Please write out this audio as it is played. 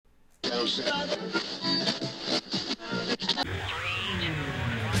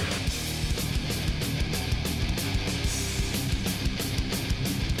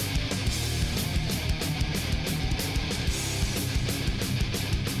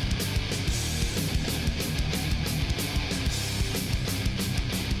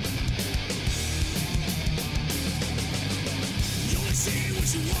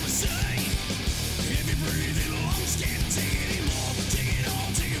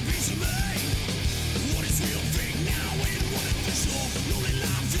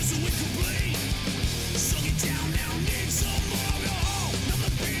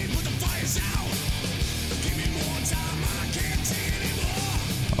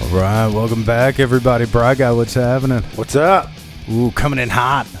All right, welcome back, everybody. Bry Guy, what's happening? What's up? Ooh, coming in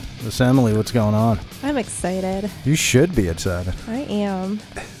hot. Miss Emily, what's going on? I'm excited. You should be excited. I am.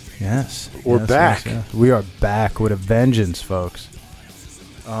 Yes. We're back. Yes. We are back with a vengeance, folks.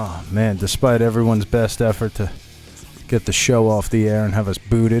 Oh, man, despite everyone's best effort to get the show off the air and have us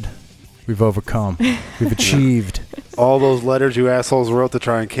booted, we've overcome. We've achieved. All those letters you assholes wrote to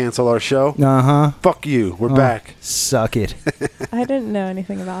try and cancel our show. Uh-huh. Fuck you. We're back. Suck it. I didn't know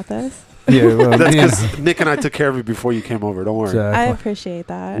anything about this. Yeah, well, That's because Nick and I took care of you before you came over. Don't worry. Exactly. I appreciate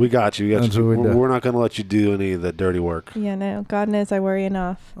that. We got you. That's what we do. We're not going to let you do any of the dirty work. Yeah, no. God knows I worry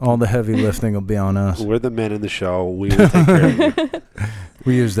enough. All the heavy lifting will be on us. We're the men in the show. We will take care of you.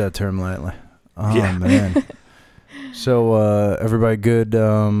 We use that term lightly. Oh, Yeah. man. So, everybody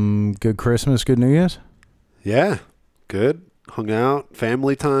good Christmas, good New Year's? Yeah. Good. Hung out.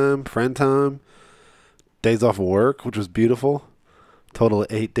 Family time. Friend time. Days off of work, which was beautiful. Total of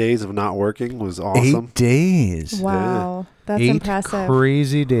 8 days of not working was awesome. 8 days. Wow. That's 8 impressive.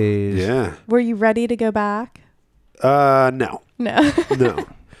 crazy days. Yeah. Were you ready to go back? No. No. No.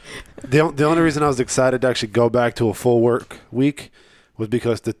 The only reason I was excited to actually go back to a full work week was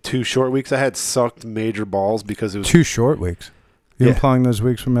because the 2 short weeks I had sucked major balls because it was 2 short weeks. You Yeah. implying those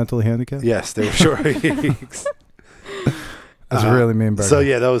weeks were mentally handicapped? Yes, they were short weeks. That's really mean, Berger. So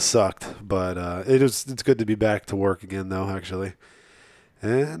yeah, those sucked, but it's good to be back to work again though, actually.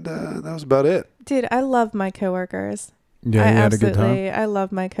 And that was about it. Dude, I love my coworkers. Yeah, you had a good time. I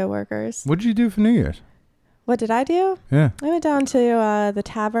love my coworkers. What did you do for New Year's? What did I do? Yeah. I went down to the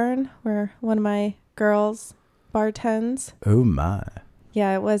tavern where one of my girls bartends. Oh, my.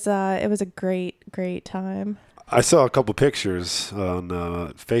 Yeah, it was a great time. I saw a couple pictures on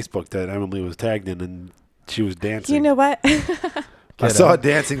Facebook that Emily was tagged in, and she was dancing. You know what? I saw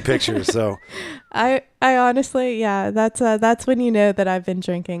dancing pictures, so I honestly, yeah, that's when you know that I've been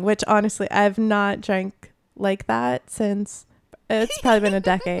drinking, which honestly I've not drank like that since it's probably been a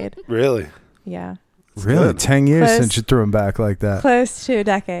decade. really. Yeah. Really? good. 10 years Close. since you threw him back like that. Close to a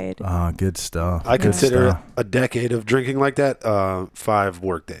decade. Oh, good stuff. I Good consider stuff. a decade of drinking like that 5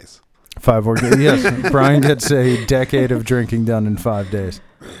 work days. 5 work days. Yes. Brian gets a decade of drinking done in 5 days.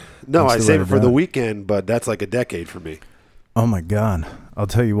 No, That's I the save way it to for do the it. weekend, but that's like a decade for me. Oh, my God. I'll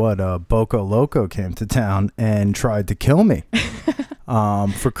tell you what, Boco Loco came to town and tried to kill me.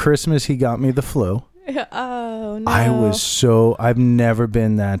 For Christmas, he got me the flu. Oh no. I've never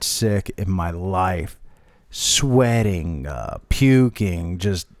been that sick in my life. Sweating, puking,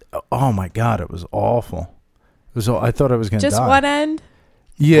 just, oh my God, it was awful. I thought I was going to die. just one end,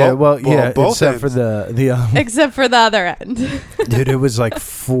 Yeah, Well, yeah, both except for the except for the other end. dude, it was like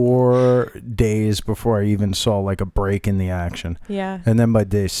 4 days before I even saw like a break in the action. Yeah. And then by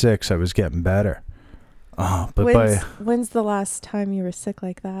day 6, I was getting better. Oh, but When's the last time you were sick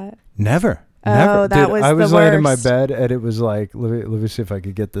like that? never. Oh, that Dude, was I was the laying in my worst. bed and it was like, let me see if I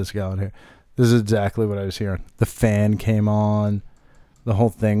could get this going here. This is exactly what I was hearing. The fan came on. The whole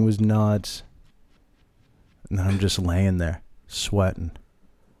thing was nuts. And then I'm just laying there, sweating.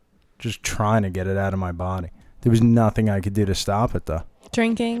 Just trying to get it out of my body. There was nothing I could do to stop it, though.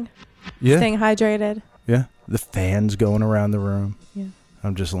 Drinking, Yeah. staying hydrated. Yeah. The fan's going around the room. Yeah.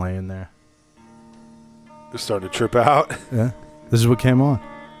 I'm just laying there. You're starting to trip out. Yeah. This is what came on.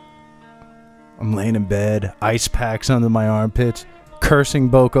 I'm laying in bed, ice packs under my armpits, cursing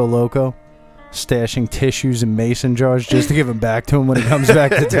Boco Loco, stashing tissues in mason jars just to give him back to him when he comes back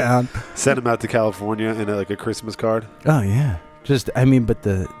to town. Send him out to California in like a Christmas card. Oh, yeah. But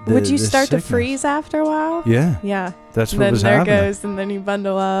the Would you start sickness. to freeze after a while? Yeah. Yeah. That's And what then was there happening. goes, and then you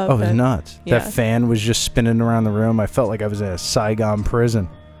bundle up. Oh, it was and- nuts. yeah. That fan was just spinning around the room. I felt like I was in a Saigon prison.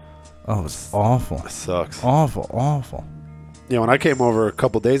 Oh, it was awful. That sucks. Awful. Yeah, when I came over a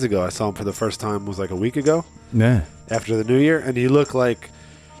couple days ago, I saw him for the first time. It was like a week ago Yeah. after the New Year, and he looked like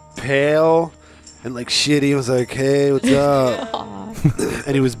pale and like shitty. He was like, "Hey, what's up?"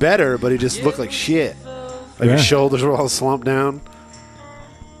 And he was better, but he just looked like shit. Like Yeah. his shoulders were all slumped down.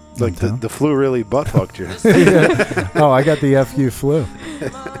 Like the flu really butt fucked you. Yeah. Oh, I got the FU flu.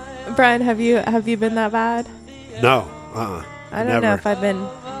 Brian, have you been that bad? No. I don't know if I've been.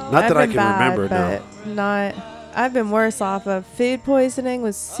 Not that I can bad, remember. No. but not. I've been worse off of food poisoning.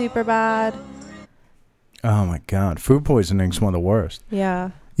 Was super bad. Oh my God, food poisoning is one of the worst.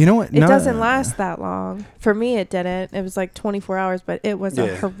 Yeah. You know what? It doesn't last that long. For me, it didn't. It was like 24 hours, but it was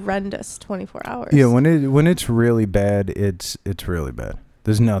a horrendous 24 hours. Yeah, when it's really bad, it's really bad.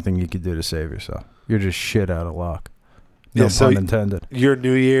 There's nothing you can do to save yourself. You're just shit out of luck. No pun intended. Your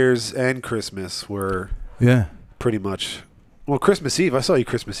New Year's and Christmas were pretty much. Well, Christmas Eve. I saw you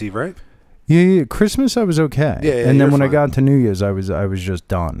Christmas Eve, right? Yeah. Christmas, I was okay. Yeah, and then when fine. I got to New Year's, I was just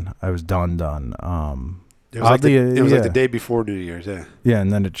done. I was done. It was like the day before New Year's, yeah. Yeah,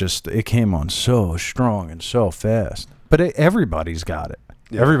 and then it came on so strong and so fast. But everybody's got it.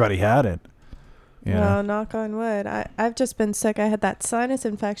 Yeah. Everybody had it. Well, knock on wood. I've just been sick. I had that sinus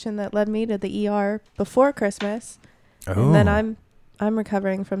infection that led me to the ER before Christmas. Oh. And then I'm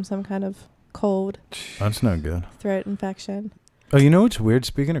recovering from some kind of cold. That's no good. Throat infection. Oh, you know what's weird?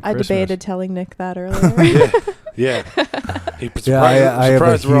 Speaking of Christmas. I debated telling Nick that earlier. Yeah. I have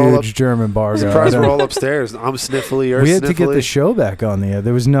a huge German bar guy. Surprised we're all upstairs. I'm sniffly. You're we had sniffly. to get the show back on the air.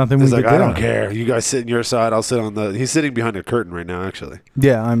 There was nothing we could do. I don't care. You guys sit on your side. I'll sit on the. He's sitting behind a curtain right now, actually.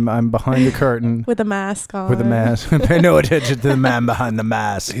 Yeah, I'm behind the curtain with a mask on. With a mask. Pay no attention to the man behind the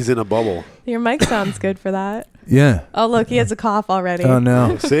mask. He's in a bubble. Your mic sounds good for that. Yeah. Oh, look, he has a cough already. Oh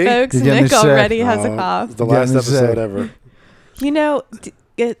no. See, folks, Nick already has a cough. It's the last episode ever. You know.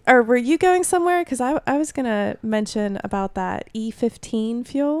 Or were you going somewhere? Because I was going to mention about that E15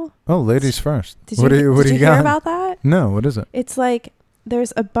 fuel. Oh, ladies first. Did you hear about that? No, what is it? It's like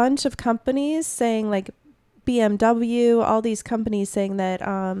there's a bunch of companies saying, like BMW, all these companies saying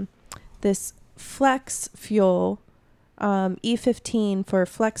that this flex fuel, E15 for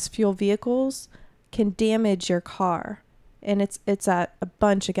flex fuel vehicles can damage your car. And it's at a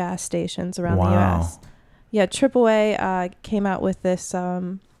bunch of gas stations around the U.S. Yeah, AAA came out with this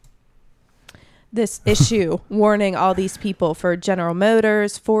this issue warning all these people for General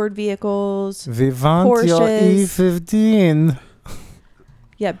Motors, Ford vehicles, Porsches. Your E15.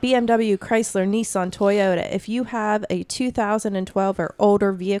 Yeah, BMW, Chrysler, Nissan, Toyota. If you have a 2012 or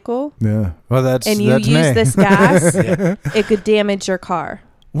older vehicle, well, that's you use this gas, it could damage your car.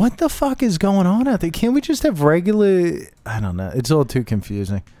 What the fuck is going on out there? Can't we just have regular? I don't know. It's all too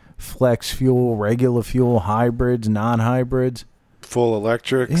confusing. Flex fuel, regular fuel, hybrids, non-hybrids, full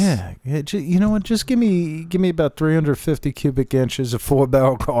electrics. Yeah, you know what? Just give me about 350 cubic inches of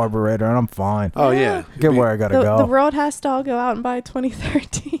 4-barrel carburetor, and I'm fine. Oh yeah, get where I gotta go. The world has to all go out and buy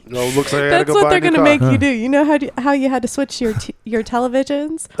 2013. No, looks like that's what they're gonna make you do. You know how you had to switch your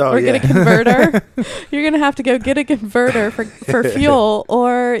televisions or get a converter. You're gonna have to go get a converter for fuel,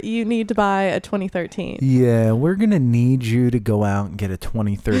 or you need to buy a 2013. Yeah, we're gonna need you to go out and get a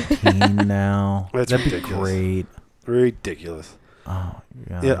 2013 now. That'd be great. Ridiculous. Oh,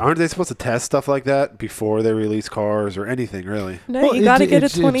 yeah. Aren't they supposed to test stuff like that before they release cars or anything, really? No, you got to get a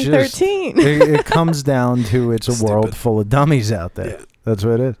 2013. It comes down to it's a world full of dummies out there. Yeah. That's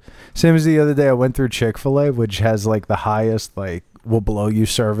what it is. Same as the other day, I went through Chick-fil-A, which has like the highest will blow you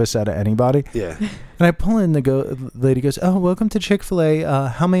service out of anybody. Yeah. And I pull in, the lady goes, "Oh, welcome to Chick-fil-A.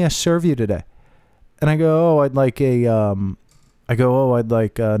 How may I serve you today?" And I go, "Oh, I'd like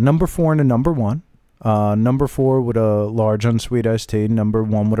number 4 and a number 1. Number 4 with a large unsweet iced tea, number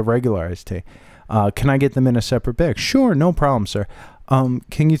 1 with a regular iced tea. Can I get them in a separate bag?" "Sure, no problem, sir.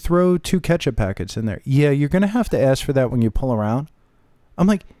 Can you throw 2 ketchup packets in there?" "Yeah, you're going to have to ask for that when you pull around." I'm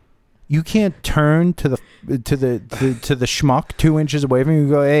like, you can't turn to the schmuck 2 inches away from you and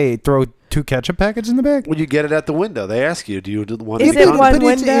go, "Hey, throw 2 ketchup packets in the bag?" When you get it at the window, they ask you, "Do you want is to?" It one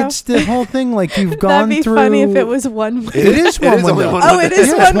window? It's the whole thing. Like you've gone through. That'd be through. funny if it was one window. It is one window. Oh, it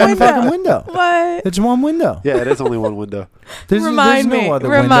is one window. Fucking window. What? It's one window. Yeah, it is only one window. Remind me. No other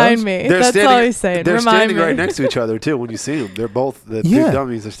windows. That's all he's saying. They're Remind standing me. right next to each other too. When you see them, they're both the two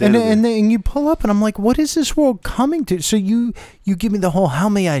dummies are standing. And you pull up, and I'm like, "What is this world coming to?" So you give me the whole, "How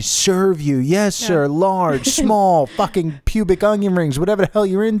may I serve you?" "Yes, sir. Large, small, fucking pubic onion rings, whatever the hell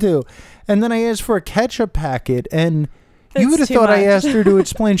you're into." And then I asked for a ketchup packet, and you would have thought I asked her to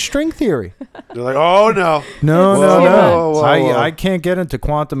explain string theory. They're like, "Oh no, no. I can't get into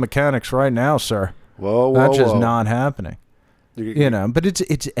quantum mechanics right now, sir. That's just not happening." You know, but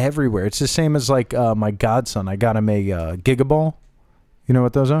it's everywhere. It's the same as my godson. I got him a Gigaball. You know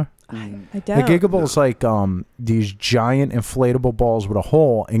what those are? I don't. The Gigaball's like these giant inflatable balls with a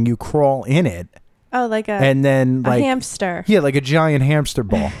hole, and you crawl in it. Oh, like a hamster. Yeah, like a giant hamster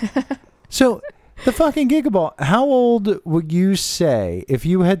ball. So The fucking Gigaball. How old would you say, if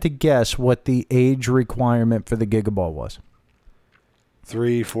you had to guess, what the age requirement for the Gigaball was?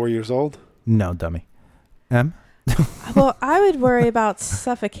 3-4 years old. No, dummy. M? Well, I would worry about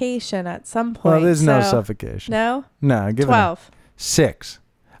suffocation at some point. Well, there's no so- suffocation. No? No, give it 12. 6.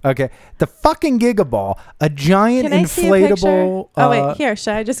 Okay. The fucking Gigaball, a giant Can I see a picture? inflatable. Oh, wait. Here,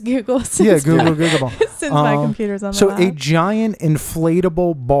 should I just Google? Yeah, Since, Google Gigaball. since my computer's on the So lap. a giant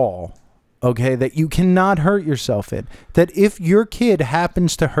inflatable ball, okay, that you cannot hurt yourself in. That if your kid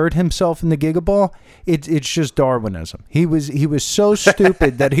happens to hurt himself in the Gigaball, it's just Darwinism. He was so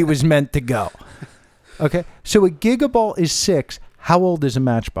stupid that he was meant to go. Okay, so a Gigaball is 6. How old is a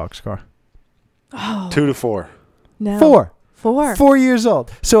Matchbox car? 2 to 4. No. 4. 4. 4 years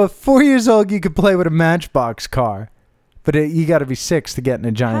old. So at 4 years old, you could play with a Matchbox car, but you got to be 6 to get in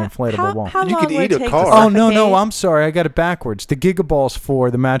a giant inflatable ball. How You long could would eat it a take car. to Oh, no, suffocate? I'm sorry. I got it backwards. The Gigaball's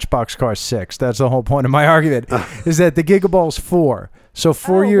 4, the Matchbox car's 6. That's the whole point of my argument, is that the Gigaball's 4. So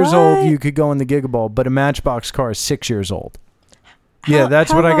 4 Oh, years old, what? you could go in the Gigaball, but a Matchbox car is 6 years old. Yeah,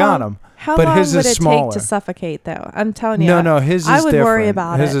 that's how what I got long- him. How But long his would is it smaller. take to suffocate, though? I'm telling you. No, his is I would different. worry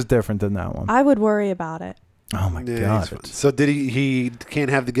about his it. is different than that one. I would worry about it. Oh, my Yeah, God. he's fine. So did he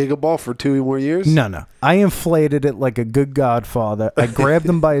can't have the Gigaball for 2 more years? No. I inflated it like a good godfather. I grabbed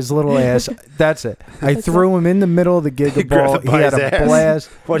him by his little ass. That's it. I threw him in the middle of the He grabbed Gigaball. him by He had his a ass? blast.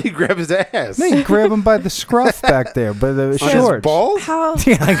 Why did he grab his ass? No, you grab him by the scruff back there, by the On his shorts. balls? How?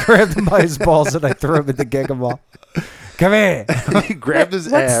 Yeah, I grabbed him by his balls and I threw him at the Gigaball. Come here. He grabbed his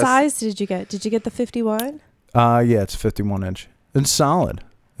What ass. size did you get? Did you get the 51? Yeah, it's 51 inch. It's solid.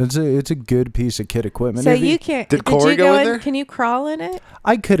 It's a good piece of kid equipment. So If you can't. Did Corey you go in there? Can you crawl in it?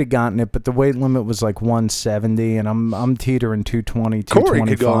 I could have gotten it, but the weight limit was like 170, and I'm teetering 220, Corey 225.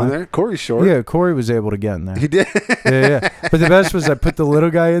 could go in there. Corey's short. Yeah, Corey was able to get in there. He did. Yeah. But the best was I put the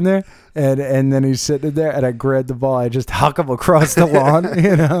little guy in there, and then he's sitting there, and I grabbed the ball. I just huck him across the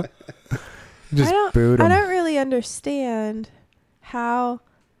lawn, Just boot him. I don't really understand how.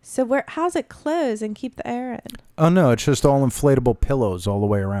 So how's it close and keep the air in? Oh, no, it's just all inflatable pillows all the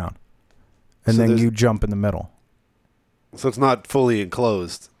way around. And So then there's- you jump in the middle. So it's not fully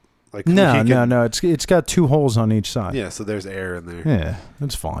enclosed. Like No. he can- It's got 2 holes on each side. Yeah, so there's air in there. Yeah,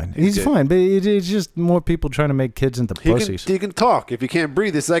 that's fine. He's He's good. fine, but it's just more people trying to make kids into pussies. He can talk. If you can't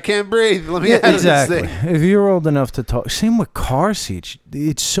breathe, this I can't breathe. Let me Yeah, out of exactly. this thing. If you're old enough to talk, same with car seats.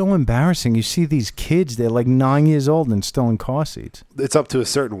 It's so embarrassing. You see these kids; they're like 9 years old and still in car seats. It's up to a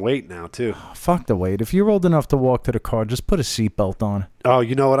certain weight now too. Fuck the weight. If you're old enough to walk to the car, just put a seatbelt on. Oh,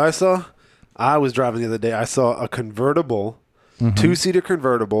 you know what I saw? I was driving the other day. I saw a convertible, 2-seater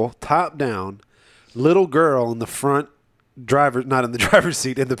convertible, top down, little girl in the front driver, not in the driver's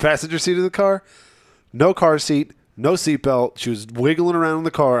seat, in the passenger seat of the car. No car seat, no seatbelt. She was wiggling around in the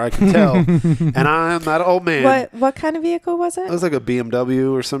car. I could tell. And I'm not an old man. What kind of vehicle was it? It was like a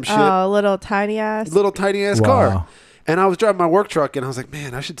BMW or some shit. Oh, little tiny ass. Little tiny ass Wow. car. And I was driving my work truck, and I was like,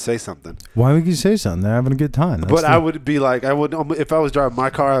 man, I should say something. Why would you say something? They're having a good time. That's But I the- would be like, if I was driving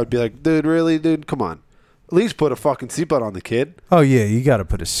my car, I would be like, dude, really, dude, come on. At least put a fucking seatbelt on the kid. Oh yeah, you got to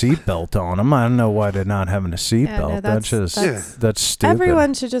put a seatbelt on them. I don't know why they're not having a seatbelt. no, that's just that's- that's stupid.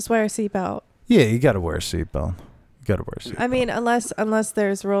 Everyone should just wear a seatbelt. Yeah, you got to wear a seatbelt. You got to wear a seatbelt. I mean, unless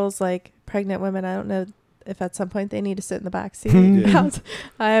there's rules like pregnant women. I don't know if at some point they need to sit in the back seat. Yeah.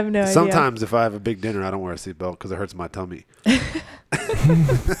 I have no idea. Sometimes if I have a big dinner, I don't wear a seatbelt because it hurts my tummy.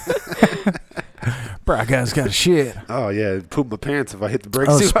 Bro, guy's got a shit. Oh, yeah. Poop my pants if I hit the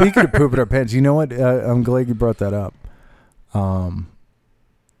brakes. Oh, too speaking hard. of pooping our pants, you know what? I'm glad you brought that up.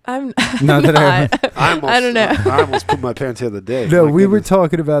 I'm Not that I not. I don't know. I almost pooped my pants the other day. No, My we were goodness.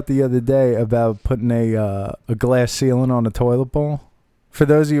 talking about the other day about putting a glass ceiling on a toilet bowl. For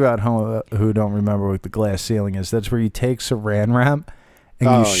those of you at home who don't remember what the glass ceiling is, that's where you take saran wrap and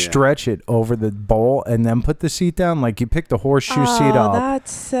Oh, you yeah. stretch it over the bowl and then put the seat down. Like you pick the horseshoe seat up,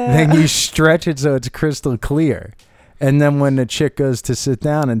 That's then you stretch it so it's crystal clear. And then when the chick goes to sit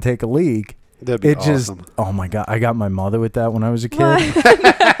down and take a leak, That'd be it just, awesome. oh my God, I got my mother with that when I was a kid.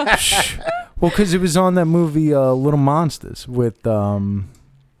 What? Shh. Well, because it was on that movie Little Monsters with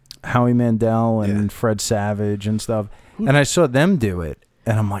Howie Mandel and Yeah. Fred Savage and stuff. And I saw them do it.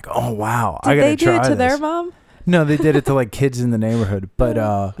 And I'm like, oh, wow. I Did got they to do try it to this. their mom? No, they did it to like kids in the neighborhood.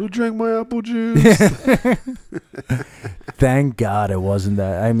 But Who drank my apple juice? thank God it wasn't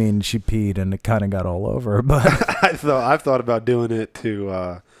that. I mean, she peed and it kind of got all over her. But I've thought about doing it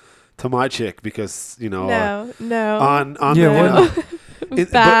to my chick because, No, no. on Yeah, the,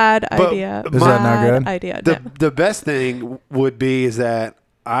 Bad but idea. Is that not Bad good? idea. the best thing would be is that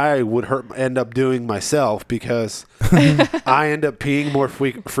I would end up doing myself because I end up peeing more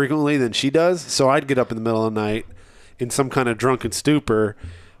frequently than she does. So I'd get up in the middle of the night in some kind of drunken stupor,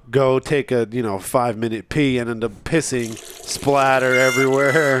 go take a 5-minute pee and end up pissing splatter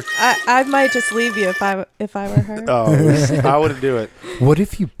everywhere. I might just leave you if I were her. I wouldn't do it. What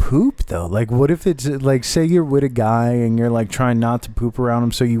if you poop though? Like, what if it's like, say you're with a guy and you're like trying not to poop around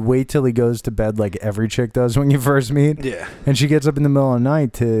him, so you wait till he goes to bed like every chick does when you first meet. Yeah. And she gets up in the middle of the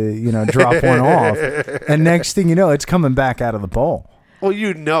night to drop one off, and next thing you know, it's coming back out of the bowl. Well,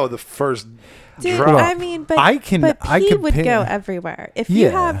 the first Dude, drop. I mean, but I can would go everywhere if you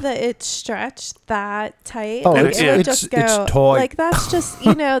have it stretched that tight. Oh, like, it would it's just go. toy. Like that's just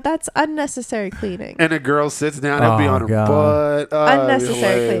that's unnecessary cleaning. And a girl sits down and be on her butt.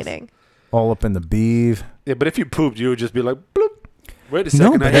 Unnecessary cleaning. All up in the beeve. Yeah, but if you pooped, you would just be like, bloop. Wait a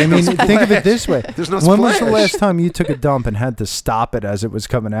second. No, but I mean, think of it this way. There's no When was the splash. last time you took a dump and had to stop it as it was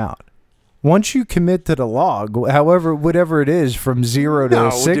coming out? Once you commit to the log, whatever it is, from 0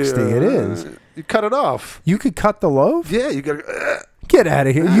 to 60, it is. You cut it off. You could cut the loaf? Yeah, you got. Get out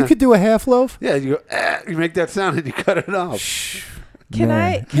of here. You could do a half loaf? Yeah, you go. You make that sound and you cut it off.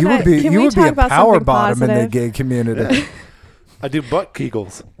 Can you would be talk a about power something bottom in the positive? gay community. I do butt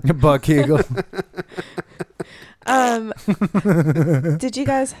kegels. Buck Eagle. Did you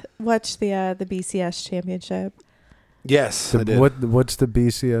guys watch the BCS championship? Yes, I did. What's the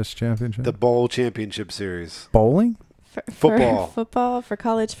BCS championship? The bowl championship series. Bowling? Football. For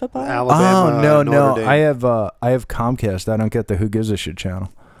college football. Alabama. Oh no, Notre Dame. I have Comcast. I don't get the Who Gives a Shit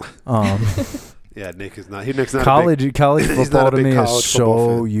channel. Yeah, Nick's not a College big, football to me is college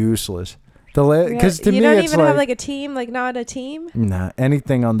football so useless. Because to you me don't it's even like, have like a team, like not a team. nah,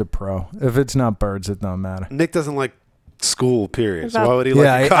 anything under pro. If it's not birds, it don't matter. Nick doesn't like school. Period. So About- why would he Yeah,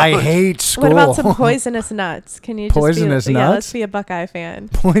 like I college? hate school. What about some poisonous nuts? Can you just Poisonous Yeah, nuts? let's be a Buckeye fan.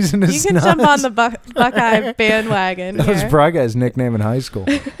 Poisonous You can nuts. jump on the Buckeye bandwagon. That was here. Braga's nickname in high school.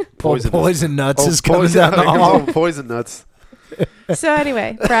 Poison nuts is coming poison, down the hall. poison nuts. So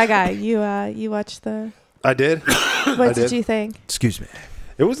anyway, Brageye, you watched the. I did. What did you think? Excuse me.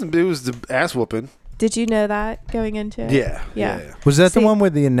 It was the ass whooping. Did you know that going into it? Yeah. Was that the See- one where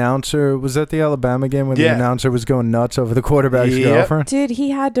the announcer, was that the Alabama game where the Yeah. announcer was going nuts over the quarterback's Yep. girlfriend? Dude, he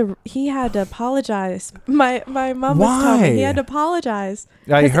had to apologize. My mom was telling me he had to apologize.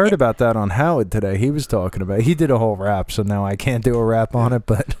 I 'Cause heard about that on Howard today. He was talking about it. He did a whole rap, so now I can't do a rap on it,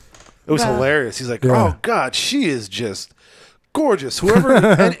 but It was Wow. hilarious. He's like, Yeah. "Oh God, she is just gorgeous. Whoever,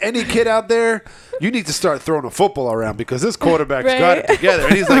 any kid out there, you need to start throwing a football around because this quarterback's got it Right. together."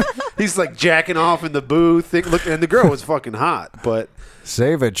 And he's like jacking off in the booth. And the girl was fucking hot, but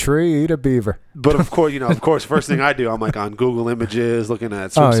save a tree, eat a beaver. of course, first thing I do, I'm like on Google Images looking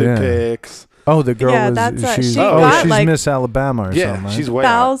at Oh, swimsuit yeah. pics. Oh, the girl Yeah, was, that's she's, she got, she's like, Miss Alabama or Yeah, something. Right? she's way out.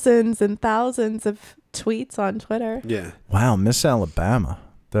 Thousands and thousands of tweets on Twitter. Yeah. Wow, Miss Alabama.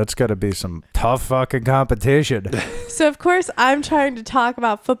 That's got to be some tough fucking competition. So of course I'm trying to talk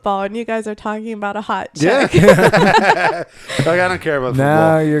about football, and you guys are talking about a hot chick. Yeah. Like, I don't care about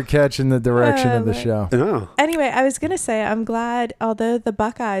Now football. you're catching the direction of the but- show. No. Anyway, I was gonna say I'm glad, although the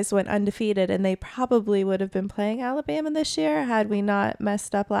Buckeyes went undefeated, and they probably would have been playing Alabama this year had we not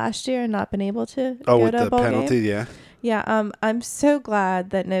messed up last year and not been able to Oh, go with to a the bowl penalty, game. yeah. Yeah, I'm so glad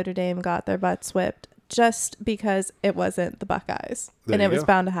that Notre Dame got their butts whipped just because it wasn't the Buckeyes, There and you it was go.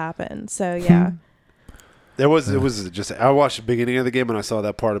 bound to happen. So yeah, It was just, I watched the beginning of the game and I saw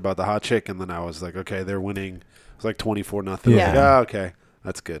that part about the hot chick, and then I was like, okay, they're winning. It was like 24-0. Yeah. Like, oh, okay,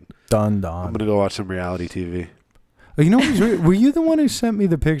 that's good. Done. I'm gonna go watch some reality TV. You know, were you the one who sent me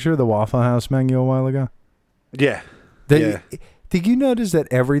the picture of the Waffle House menu a while ago? Yeah. Did you notice that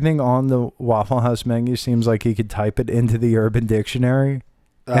everything on the Waffle House menu seems like you could type it into the Urban Dictionary?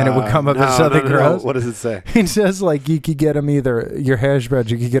 And it would come up as something gross? What does it say? It says like you could get them either your hash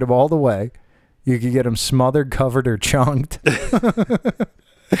browns, you could get them all the way, you could get them smothered, covered, or chunked.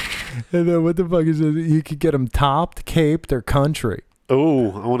 And then what the fuck is it? You could get them topped, caped, or country.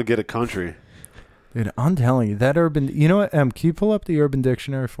 Oh, I want to get a country. Dude, I'm telling you that Urban. You know what? Can you pull up the Urban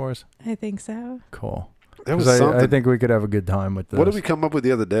Dictionary for us? I think so. Cool. That was 'Cause something. I think we could have a good time with this. What did we come up with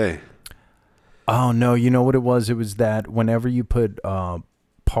the other day? Oh no! You know what it was? It was that whenever you put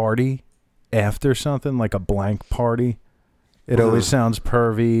party after something like a blank party, it always sounds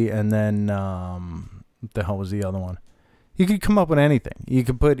pervy. And then what the hell was the other one? You could come up with anything. You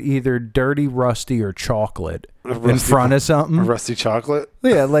could put either dirty, rusty, or chocolate in front of something. A rusty chocolate.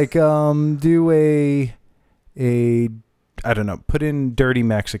 Yeah, like do a I don't know. Put in dirty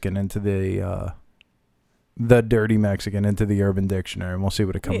Mexican into the dirty Mexican into the Urban Dictionary, and we'll see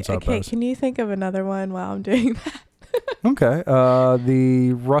what it comes up Okay, as. can you think of another one while I'm doing that? Okay.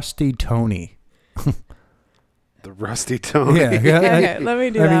 The Rusty Tony. The Rusty Tony. Yeah. Okay, let me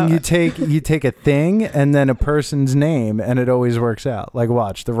do I that. mean, you take a thing and then a person's name, and it always works out. Like,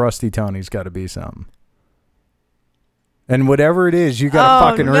 watch, the Rusty Tony's got to be something. And whatever it is, you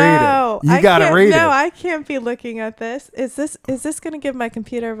gotta fucking read it. You gotta read it. No, I can't be looking at this. Is this gonna give my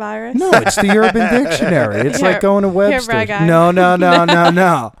computer a virus? No, it's the Urban Dictionary. It's like Here- going to here, Webster's. Brad guy. No.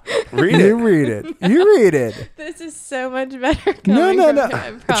 Read You it. read it. You read it. This is so much better. No. Coming from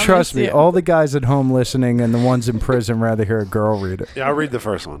him, I Trust me, promise you. all the guys at home listening and the ones in prison rather hear a girl read it. Yeah, I'll read the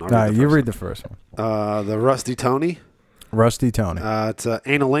first one. You read the first one. The Rusty Tony. Rusty Tony. It's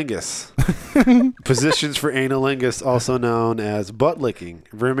analingus. Positions for analingus, also known as butt licking,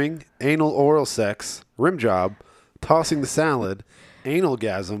 rimming, anal oral sex, rim job, tossing the salad,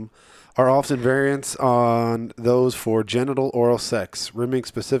 analgasm, are often variants on those for genital oral sex. Rimming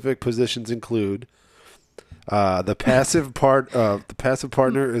specific positions include the passive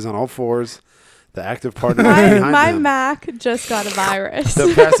partner is on all fours. The active partner is behind my them. Mac just got a virus.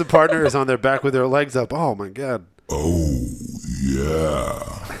 The passive partner is on their back with their legs up. Oh my god.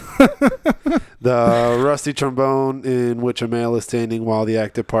 The rusty trombone, in which a male is standing while the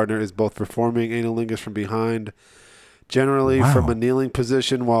active partner is both performing analingus from behind, generally from a kneeling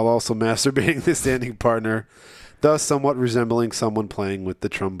position, while also masturbating the standing partner, thus somewhat resembling someone playing with the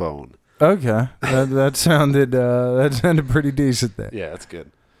trombone. Okay, that sounded pretty decent there. Yeah, that's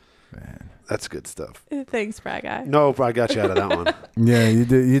good. Man. That's good stuff. Thanks, Brad guy. Nope, I got you out of that one. Yeah,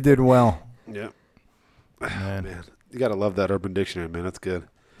 you did well. Yep. Man. Man, you gotta love that Urban Dictionary, man. That's good.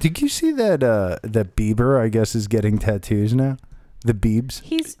 Did you see that Bieber, I guess, is getting tattoos now? The Biebs?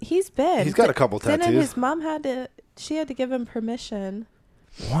 He's been. He's got a couple Then tattoos. his mom had to give him permission.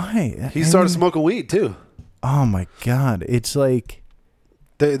 Why? He started smoking weed too. Oh my god! It's like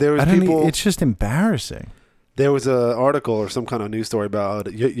There was I don't. people. It's just embarrassing. There was an article or some kind of news story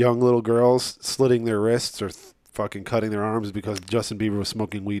about young little girls slitting their wrists or fucking cutting their arms because Justin Bieber was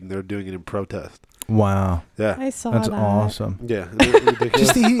smoking weed and they're doing it in protest. Wow, Yeah, I saw that's that. awesome. yeah,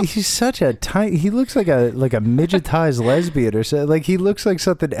 ridiculous. Just he's such a tight. He looks like a midgetized lesbian or so. Like he looks like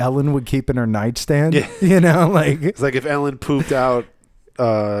something Ellen would keep in her nightstand. Yeah. You know, like It's like if Ellen pooped out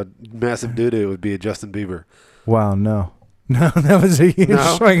massive doo doo, it would be a Justin Bieber. wow, no, that was a huge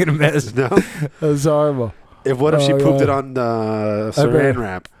No? swing and a miss. No, That was horrible. what if she Oh, pooped God. it on Saran bet.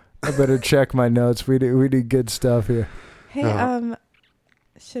 wrap? I better check my notes. We did good stuff here. Hey, Uh-huh.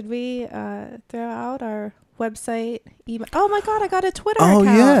 should we throw out our website, email? Oh my God, I got a Twitter Oh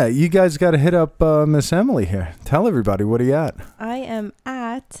account. yeah, you guys got to hit up Miss Emily here. Tell everybody what are you at? I am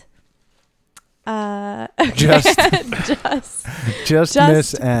at Just just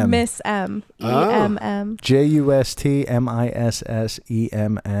Miss M. Miss M. Oh. EMM.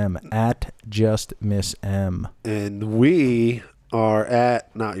 JUSTMISSEMM at Just Miss M. And we are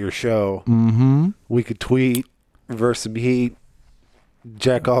at Not Your Show. Mm-hmm. We could tweet, verse some heat,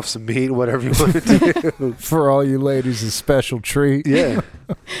 jack off some meat, whatever you want to do. For all you ladies, a special treat. Yeah.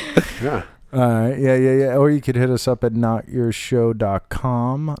 Yeah. All right. Yeah. Or you could hit us up at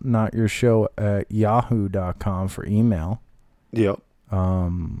notyourshow.com, notyourshow@yahoo.com for email. Yep.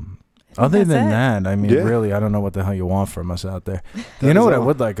 Other that's than it. that, I mean, Yeah. really, I don't know what the hell you want from us out there. That You know is what I all.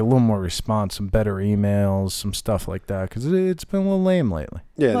 would like? A little more response, some better emails, some stuff like that, because it's been a little lame lately.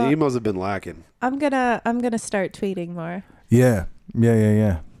 Yeah, Well- the emails have been lacking. I'm gonna start tweeting more. Yeah.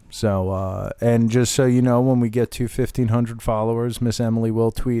 So, and just so you know, when we get to 1,500 followers, Miss Emily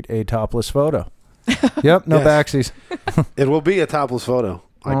will tweet a topless photo. Yep, no Yes. backsies. It will be a topless photo.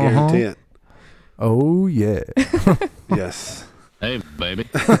 I Uh-huh. guarantee it. Oh, yeah. Yes. Hey, baby.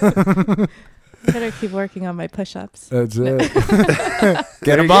 Better keep working on my push-ups. That's it.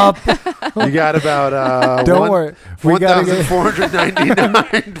 Get them up. You got about Don't worry. We gotta get.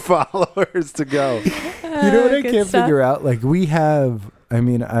 1,499 followers to go. You know what I Good can't stuff. figure out? Like we have, I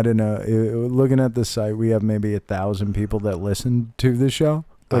mean, I don't know. Looking at the site, we have maybe 1,000 people that listen to the show,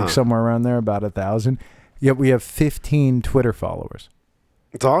 like Uh-huh. somewhere around there, about 1,000. Yet we have 15 Twitter followers.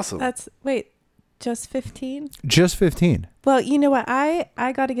 It's awesome. Just 15? Just 15. Well, you know what? I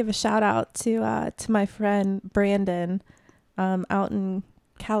got to give a shout out to my friend Brandon, out in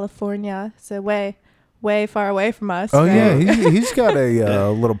California. So way far away from us. Oh right? yeah, he's got a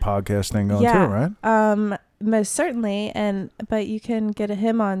little podcast thing going Yeah. too, right? Most certainly, but you can get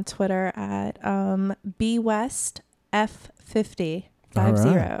him on Twitter at BWestF50. All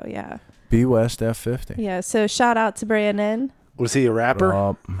right. Yeah. B West F50. Yeah. So shout out to Brandon. Was he a rapper?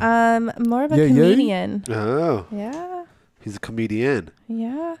 Oh, More of a Yeah, yeah. comedian. Oh, Yeah. he's a comedian.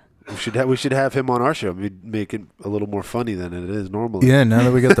 Yeah. We should have him on our show. We'd make it a little more funny than it is normally. yeah, now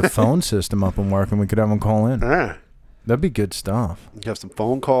that we got the phone system up and working, we could have him call in. Ah, That'd be good stuff. You have some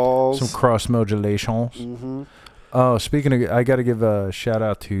phone calls. Some cross modulations. Mm-hmm. Oh, speaking of, I got to give a shout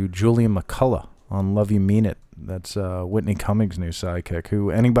out to Julian McCullough on Love You Mean It. That's Whitney Cummings' new sidekick.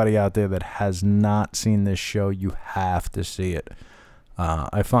 Who anybody out there that has not seen this show, you have to see it.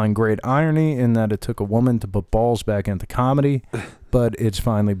 I find great irony in that it took a woman to put balls back into comedy, but it's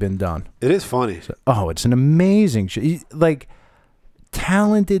finally been done. It is funny. So, it's an amazing show. Like,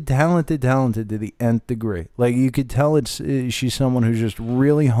 talented to the nth degree. Like, you could tell she's someone who's just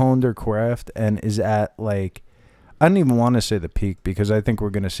really honed her craft and is at, like, I don't even want to say the peak, because I think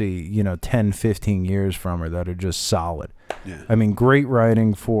we're going to see, 10, 15 years from her that are just solid. Yeah. I mean, great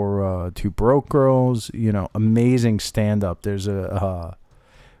writing for Two Broke Girls, amazing stand-up. There's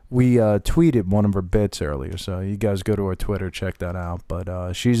we tweeted one of her bits earlier, so you guys go to her Twitter, check that out.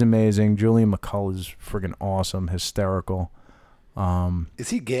 But she's amazing. Julian McCullough is friggin' awesome, hysterical.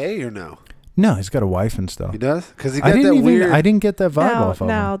 Is he gay or no? No, he's got a wife and stuff. He does? Because he got that weird... I didn't get that vibe off of him.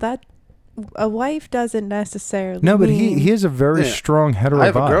 No, that... A wife doesn't necessarily. No, but mean, he has a very strong hetero I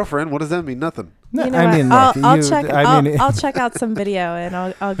have vibe. a girlfriend. What does that mean? Nothing. No, you know I mean, what? look, I'll check out some video and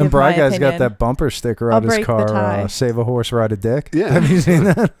I'll give and Bry my Guy's opinion. got that bumper sticker I'll on his break the tie. car. Save a horse, ride a dick. Yeah. Have you seen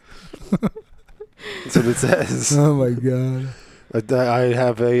that? That's what it says. Oh my god. I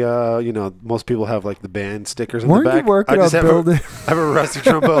have a, most people have like the band stickers on Weren't the back. you working I just on have building? I have a rusty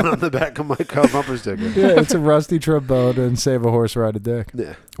trombone on the back of my car bumper sticker. Yeah, it's a rusty trombone and save a horse, ride a dick.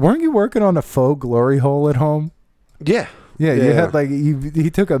 Yeah. Weren't you working on a faux glory hole at home? Yeah. Yeah, you had like he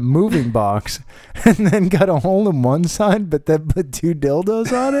took a moving box and then got a hole in one side, but then put two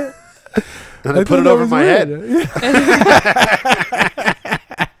dildos on it. And I put it over my head.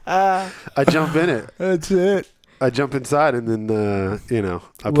 Yeah. I jump in it. That's it. I jump inside and then, I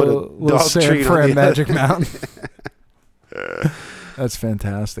put little a dog San treat Fran on the Magic Mountain. That's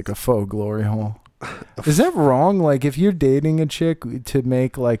fantastic. A faux glory hole. Is that wrong? Like, if you're dating a chick to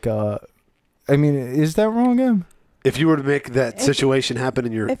make like a, I mean, is that wrong, Em? If you were to make that situation happen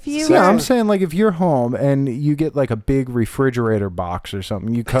in your... Yeah, I'm saying, like, if you're home and you get like a big refrigerator box or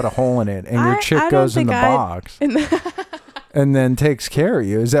something, you cut a hole in it and your chick goes in the box and then takes care of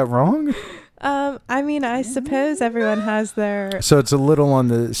you. Is that wrong? I mean, I suppose everyone has their... So it's a little on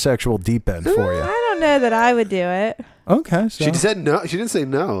the sexual deep end for you. I don't know that I would do it. Okay. So. She said no. She didn't say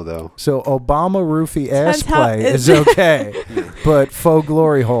no, though. So Obama roofie ass Depends how- play is okay, but faux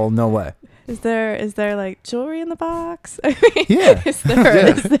glory hole, no way. Is there like jewelry in the box? I mean, Yeah. Is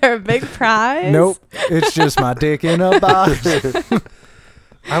there a big prize? Nope. It's just my dick in a box.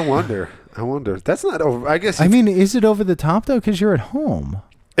 I wonder. That's not over. I guess... I mean, is it over the top, though? Because you're at home.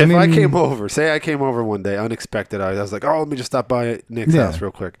 If I came over, say I came over one day, unexpected, I was like, let me just stop by Nick's house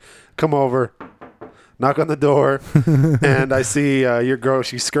real quick. Come over, knock on the door, and I see your girl.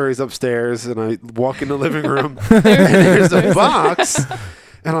 She scurries upstairs, and I walk in the living room, and there's a box,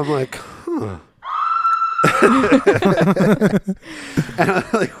 and I'm like, huh. And I'm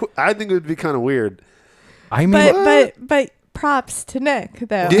like, I think it would be kind of weird. I mean, but props to Nick,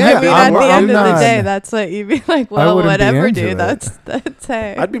 though. Yeah, I mean, at the end of the day, that's what you'd be like, well, whatever, dude. That's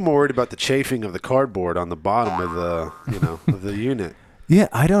hey. I'd be more worried about the chafing of the cardboard on the bottom of the, of the unit. Yeah,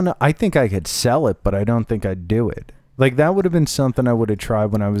 I don't know. I think I could sell it, but I don't think I'd do it. Like, that would have been something I would have tried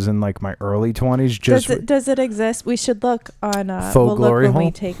when I was in like my early 20s. Does it exist? We should look on. Faux glory look when hole?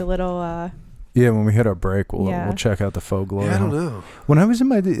 we take a little. Yeah, when we hit our break, we'll check out the faux glory. Yeah, I don't know. When I was in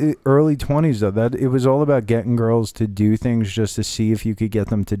my early 20s, though, that it was all about getting girls to do things just to see if you could get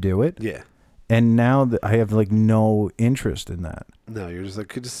them to do it. Yeah. And now that I have like no interest in that. No, you're just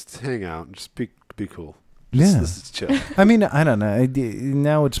like, just hang out and just be cool. This is chill. I mean, I don't know.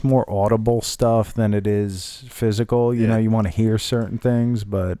 Now it's more audible stuff than it is physical. You know, you want to hear certain things,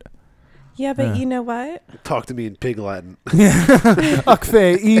 but... Yeah, but you know what? Talk to me in pig Latin.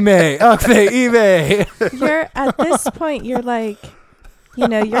 Akfe ime. You're at this point. You're like,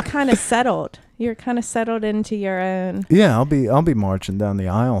 you're kind of settled. You're kind of settled into your own. Yeah, I'll be marching down the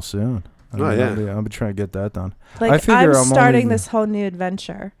aisle soon. Yeah. I'll be trying to get that done. Like, I figure I'm starting this whole new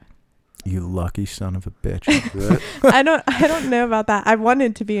adventure. You lucky son of a bitch. I don't know about that. I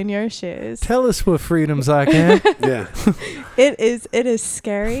wanted to be in your shoes. Tell us what freedoms I can. Yeah. It is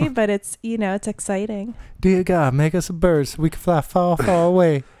scary, but it's it's exciting. Dear God, make us a bird so we can fly far, far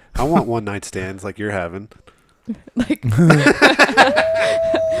away. I want one night stands like you're having. Like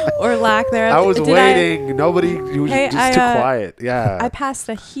or lack thereof. I was waiting. Nobody. You was just too quiet. Yeah. I passed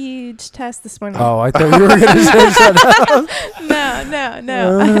a huge test this morning. Oh, I thought you were going to say something else.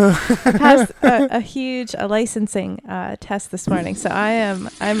 No. I passed a huge licensing test this morning, so I'm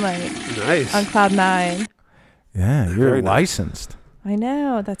like nice on cloud 9. Yeah, you're Very licensed. I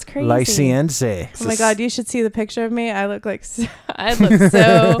know, that's crazy. License. Oh my God, you should see the picture of me. I look like I look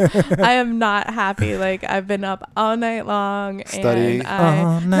so. I am not happy. Like I've been up all night long Studying?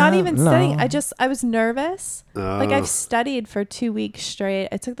 and not even studying. long. I was nervous. Like I've studied for 2 weeks straight.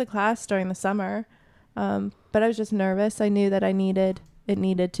 I took the class during the summer, but I was just nervous. I knew that it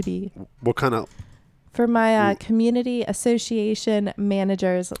needed to be What kind of? for my community association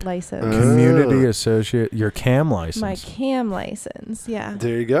manager's license. Community associate, your CAM license. My CAM license, yeah.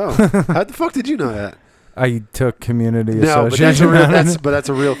 There you go. How the fuck did you know that? I took community No, but association. that's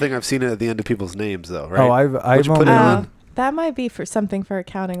a real thing. I've seen it at the end of people's names, though, right? Oh, I've you put only it on? That might be for something for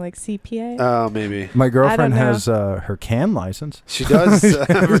accounting, like CPA. Oh, maybe. my girlfriend know. has her CAM license. She does.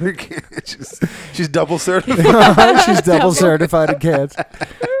 She's double certified. She's double certified in CAMs.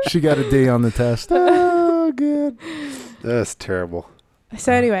 She got a D on the test. Oh, good. That's terrible.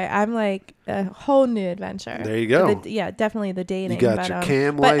 So anyway, I'm like a whole new adventure. There you go. Definitely the dating. You got but, your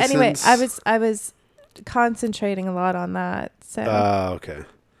CAM but license. anyway, I was concentrating a lot on that. So Okay.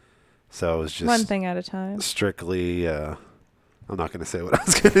 So it was just one thing at a time. strictly. I'm not going to say what I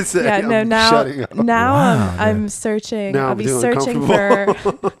was going to say. Yeah, I'm no. shutting up. Now Wow, I'm searching. Now I'll I'm be feeling searching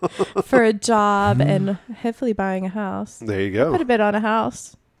for a job and hopefully buying a house. There you go. Put a bid on a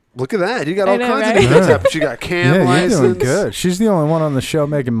house. Look at that. You got I all know, kinds right? of things happening. She got CAM Yeah, license. you're doing good. She's the only one on the show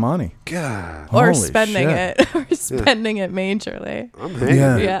making money. God. Or Holy spending shit. it. Or spending it majorly. I'm hanging.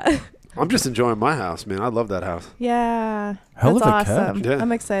 Yeah. Yeah. I'm just enjoying my house, man. I love that house. Yeah. Hell That's of a awesome. catch. Yeah.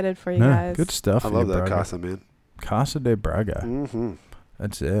 I'm excited for you Yeah, guys. good stuff. I for love you, that Braga. casa, man. Casa de Braga. Mm-hmm.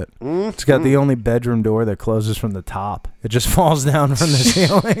 That's it. It's got the only bedroom door that closes from the top. It just falls down from the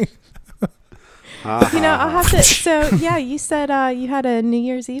ceiling. You know, I'll have to. So, yeah, you said you had a New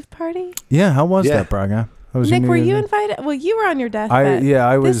Year's Eve party? Yeah, how was Yeah. that, Braga? How was your Nick, New were Year's you Eve? invited? Well, you were on your deathbed.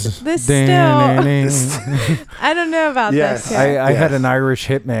 I was. This I I don't know about Yes. this yet. I had Yes. an Irish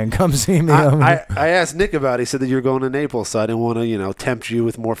hitman come see me. I asked Nick about it. He said that you were going to Naples, so I didn't want to, tempt you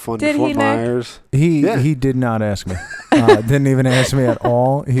with more fun Did to Fort he, Nick? Myers. He Yeah. did not ask me. Didn't even ask me at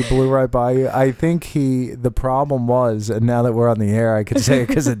all. He blew right by you. I think the problem was, and now that we're on the air, I could say it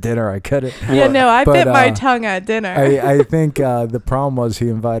because of dinner. I couldn't. Yeah, no, I But, bit my tongue at dinner. I think the problem was he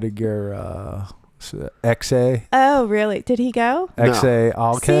invited your XA. Oh, really? Did he go? XA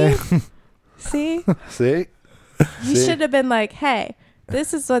Alke. See? See? You See? should have been like, hey,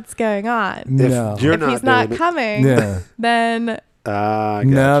 this is what's going on. No. If you're If not he's not doing it- coming, Yeah. then I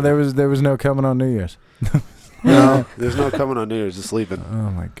No, gotcha. there was no coming on New Year's. No, there's no coming on New Year's, just leaving.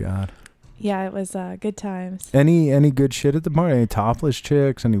 Oh my God. yeah, it was good times. Any good shit at the party? Any topless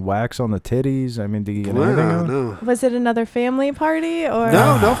chicks? Any wax on the titties? I mean, do you get anything on? No. Was it another family party or?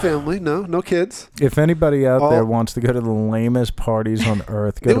 No family. No kids. If anybody out All- there wants to go to the lamest parties on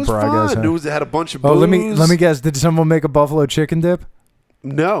earth, go It to was Braga's. fun. It had a bunch of booze. Oh, let me guess. Did someone make a buffalo chicken dip?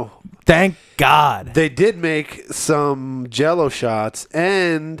 No. Thank God. They did make some Jello shots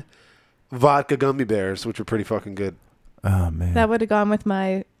and vodka gummy bears, which were pretty fucking good. Oh man. That would have gone with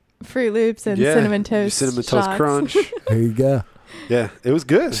my Fruit Loops and Yeah, Cinnamon Toast. Cinnamon Toast shots. Crunch. There you go. Yeah, it was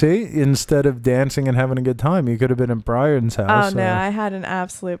good. See, instead of dancing and having a good time, you could have been at Brian's Oh house. no, I had an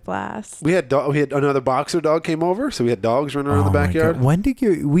absolute blast. We had another boxer dog came over, so we had dogs running around the my backyard. God. When did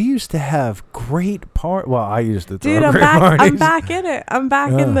you? We used to have great Well, I used to throw Dude, I'm great back. parties. I'm back in it. I'm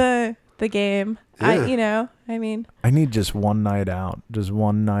back in Yeah. the game. Yeah. I mean, I need just one night out. Just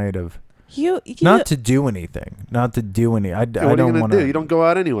one night of you not to do anything. Not to do any. I What are don't you gonna want do? You don't go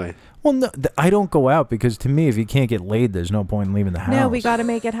out anyway. Well, no, I don't go out because to me, if you can't get laid, there's no point in leaving the house. No, we got to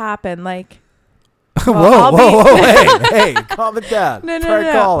make it happen. Like, whoa, I'll whoa, hey, calm it down. no. Try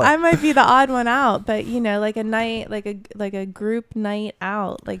to call it. I might be the odd one out, but like a night, like a group night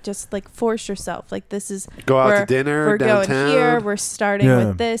out, like just like force yourself. Like this is Go out to we're- dinner We're downtown. going here. We're starting Yeah.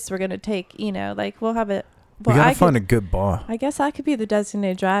 with this. We're gonna take. Like we'll have it. We Well, gotta I find could, a good bar. I guess I could be the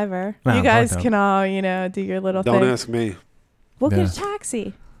designated driver. Nah, you guys fuck that. can all do your little Don't thing. ask me. We'll Yeah. get a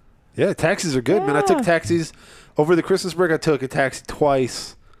taxi. Yeah, taxis are good, man. I took Yeah. taxis over the Christmas break. I took a taxi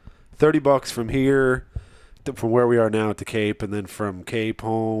twice, $30 from here, from where we are now to Cape, and then from Cape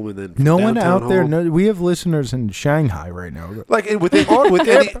home, and then from No one downtown out there. home. No, we have listeners in Shanghai right now. Like within with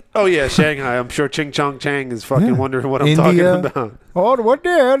any. Oh yeah, Shanghai. I'm sure Ching Chong Chang is fucking Yeah. wondering what I'm India. talking about. Oh, what the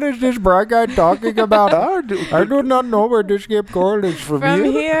hell is this bright guy talking about? I do not know where this Cape Coral is from, From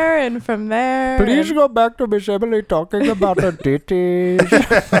you. here and from there. Please and- go back to Miss Emily talking about her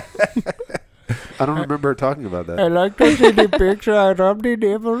titties. I don't remember her talking about I that. like to see the picture. I rub the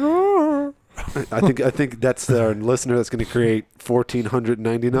devil. I think that's our listener that's going to create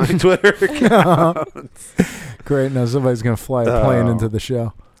 1,499 Twitter accounts. Great. Now somebody's gonna fly a plane Oh. into the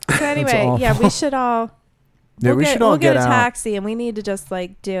show. So anyway, awful. yeah, we should all Yeah, we should all we'll get a out. taxi, and we need to just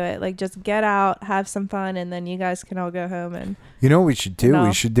like do it. Like just get out, have some fun, and then you guys can all go home and You know what we should do? No.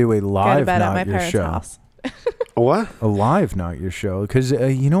 We should do a go to live bed at my Not Your parents' Show. house. What? A live Not Your Show. Because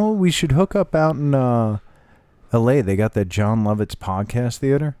you know what? We should hook up out in L.A. They got that John Lovitz podcast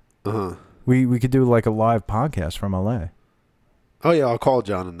theater. Uh-huh. We could do like a live podcast from L.A. Oh, yeah, I'll call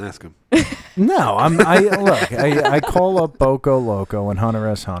John and ask him. No, I call up Boco Loco and Hunter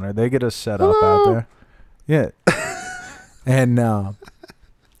S. Hunter. They get us set up out there. Yeah. And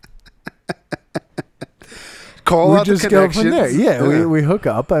Call we out just the go connections. from there. Yeah, we hook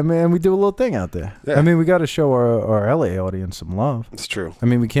up. I mean, we do a little thing out there. Yeah. I mean, we got to show our LA audience some love. It's true. I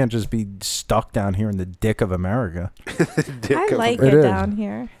mean, we can't just be stuck down here in the dick of America. I like It it is. down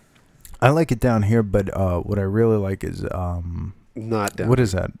here. I like it down here, but what I really like is Not down. what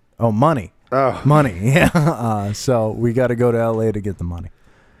is that? Oh, money. Oh, Money. Yeah. So we got to go to LA to get the money.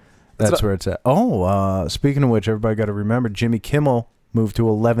 That's what- where it's at. Oh, speaking of which, everybody got to remember Jimmy Kimmel moved to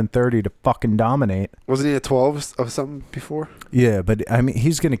 11:30 to fucking dominate. wasn't he at 12 of something before? Yeah, but I mean,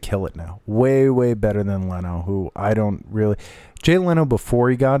 he's gonna kill it now. Way, way better than Leno, who I don't really. Jay Leno, before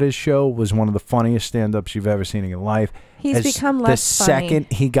he got his show, was one of the funniest stand-ups you've ever seen in your life. He's become less the funny. second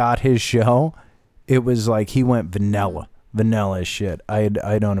he got his show, it was like he went vanilla as shit. I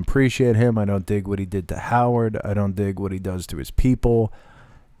don't appreciate him. I don't dig what he did to Howard. I don't dig what he does to his people.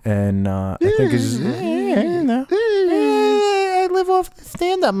 And I think he's, you know, I live off the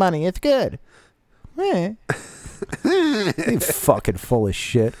stand-up money. It's good. He's fucking full of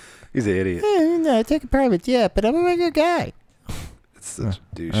shit. He's an idiot. No, I take a private jet, but I'm a regular guy. It's such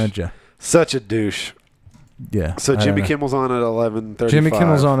a douche. Yeah. Such a douche. Yeah. So I don't Jimmy know. Kimmel's on at 11:35. Jimmy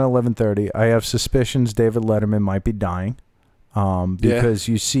Kimmel's on at 11:30. I have suspicions David Letterman might be dying, because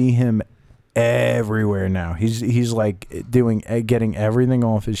you see him everywhere now. He's like getting everything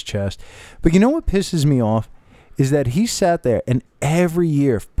off his chest. But you know what pisses me off is that he sat there and every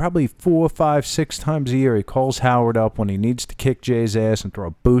year, probably 4, 5, 6 times a year, he calls Howard up when he needs to kick Jay's ass and throw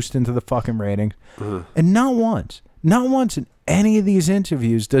a boost into the fucking ratings. Uh-huh. And not once in any of these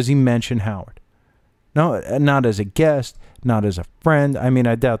interviews does he mention Howard. No, not as a guest, not as a friend. I mean,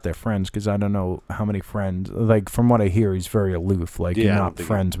 I doubt they're friends because I don't know how many friends. Like, from what I hear, he's very aloof. Like, Yeah, I you're don't not think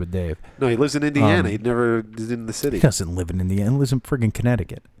friends with Dave. No, he lives in Indiana. He never is in the He city. doesn't live in Indiana. He lives in friggin'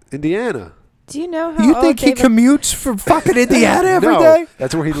 Connecticut. Indiana. Do you know how You old think he David? commutes from fucking Indiana every no, day?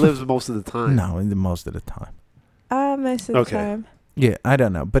 that's where he lives most of the time. No, most of the time. Most of the Okay. time. Yeah, I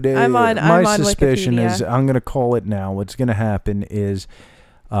don't know. But I'm my on suspicion is, Wikipedia. I'm going to call it now. What's going to happen is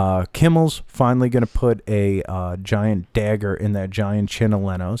Kimmel's finally going to put a giant dagger in that giant chin of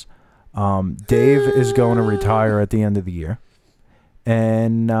Leno's. Dave is going to retire at the end of the year.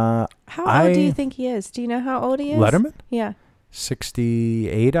 And How old do you think he is? Do you know how old he is? Letterman? Yeah,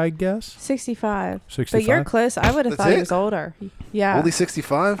 68, I guess. 65. 65. But you're close. I would have That's thought he it? was older. Yeah. Only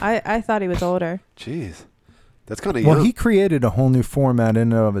 65? I thought he was older. Jeez. That's kind of young. Well, he created a whole new format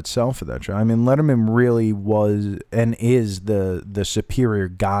in and of itself for that show. I mean, Letterman really was and is the superior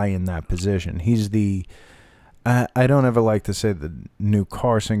guy in that position. He's the I don't ever like to say the new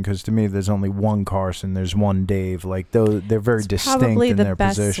Carson because to me there's only one Carson, there's one Dave. Like they're very It's distinct probably in the their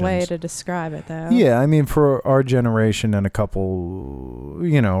best positions. way to describe it, though. Yeah, I mean, for our generation and a couple,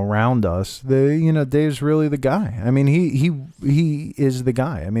 around us, Dave's really the guy. I mean, he is the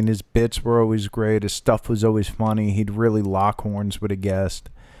guy. I mean, his bits were always great. His stuff was always funny. He'd really lock horns with a guest,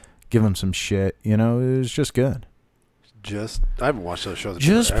 give him some shit. It was just good. I haven't watched those shows. in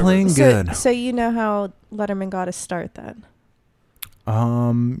Just forever. plain good. So you know how Letterman got his start then?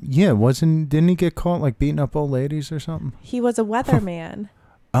 Yeah, didn't he get caught like beating up old ladies or something? He was a weatherman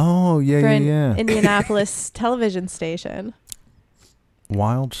Oh, for yeah, an yeah. Indianapolis television station.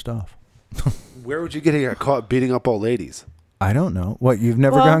 Wild stuff. Where would you get caught beating up old ladies? I don't know. What, you've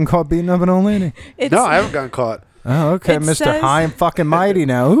never Well- gotten caught beating up an old lady? It's, No, I haven't gotten caught. Oh, okay, It Mr. says- High and fucking Mighty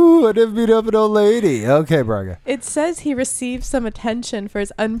now. Ooh, I didn't beat up an old lady. Okay, Braga. It says he received some attention for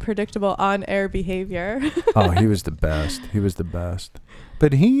his unpredictable on-air behavior. Oh, he was the best. He was the best.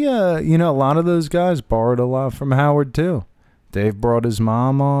 But he, a lot of those guys borrowed a lot from Howard, too. Dave brought his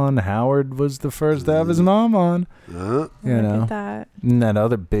mom on. Howard was the first to have his mom on. Uh, You Look know. at that. And that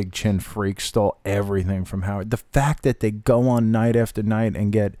other big chin freak stole everything from Howard. The fact that they go on night after night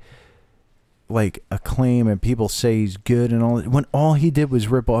and get like acclaim and people say he's good and all, when all he did was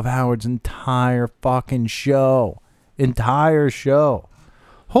rip off Howard's entire fucking show.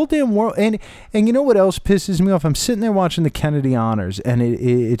 Whole damn world. And you know what else pisses me off? I'm sitting there watching the Kennedy Honors and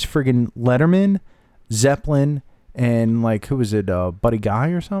it's friggin' Letterman, Zeppelin, and like, who was it? Buddy Guy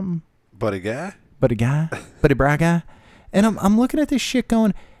or something? buddy guy? Buddy Braga. And I'm looking at this shit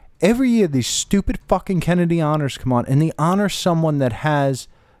going, every year these stupid fucking Kennedy honors come on, and they honor someone that has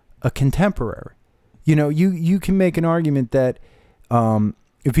a contemporary. You know, you can make an argument that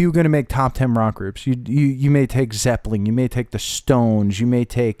if you were going to make top 10 rock groups, you may take Zeppelin, you may take the Stones, you may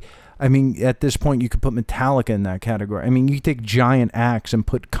take, I mean, at this point you could put Metallica in that category. I mean, you take giant acts and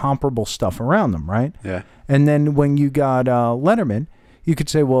put comparable stuff around them, right? Yeah. And then when you got Letterman, you could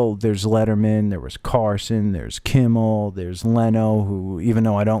say, well, there's Letterman, there was Carson, there's Kimmel, there's Leno, who, even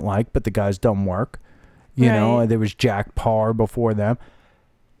though I don't like, but the guy's done work. You know, there was Jack Parr before them.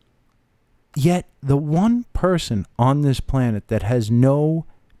 Yet the one person on this planet that has no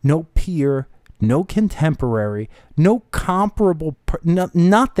peer, no contemporary, no comparable,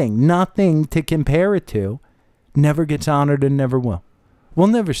 nothing to compare it to, never gets honored and never will. We'll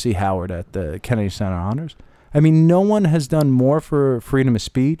never see Howard at the Kennedy Center Honors. I mean, no one has done more for freedom of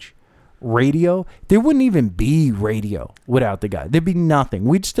speech, radio. There wouldn't even be radio without the guy. There'd be nothing.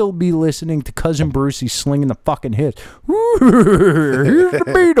 We'd still be listening to Cousin Brucey slinging the fucking hits. Here's the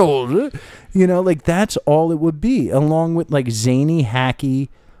Beatles. You know, like that's all it would be, along with like zany, hacky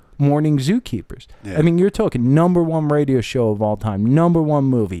morning zookeepers. Yeah. I mean, you're talking #1 radio show of all time, #1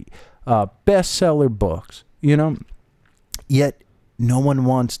 movie, bestseller books, you know, yet no one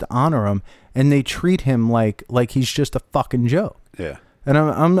wants to honor him, and they treat him like he's just a fucking joke. Yeah. And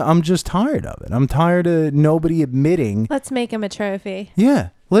I'm just tired of it. I'm tired of nobody admitting. Let's make him a trophy. Yeah.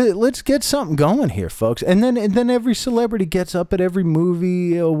 Let's get something going here, folks. And then every celebrity gets up at every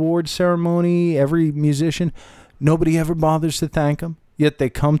movie award ceremony, every musician. Nobody ever bothers to thank him. Yet they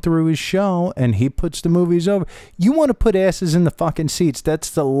come through his show and he puts the movies over. You want to put asses in the fucking seats. That's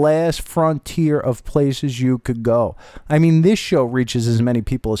the last frontier of places you could go. I mean, this show reaches as many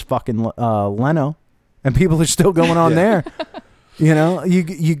people as fucking Leno, and people are still going on there. You know,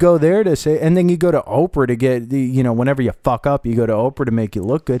 you go there to say, and then you go to Oprah to get the, you know, whenever you fuck up, you go to Oprah to make you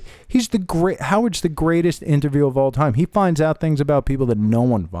look good. Howard's the greatest interview of all time. He finds out things about people that no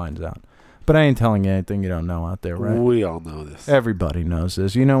one finds out. But I ain't telling you anything you don't know out there, right? We all know this. Everybody knows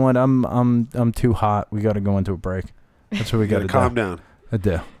this. You know what? I'm too hot. We got to go into a break. That's what we got to do. Calm down. I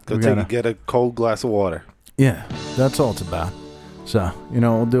do. Get a cold glass of water. Yeah, that's all it's about. So, you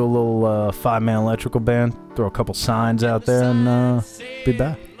know, we'll do a little 5-man electrical band, throw a couple signs out there, and be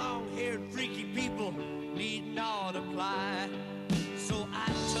back.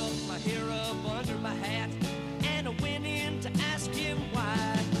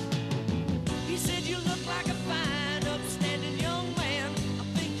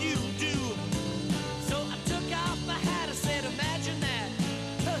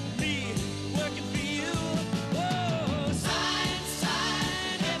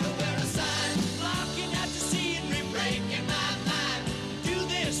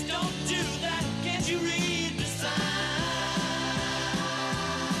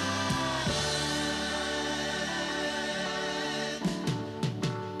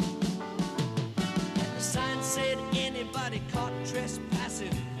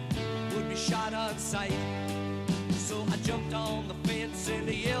 Sight. So I jumped on the fence and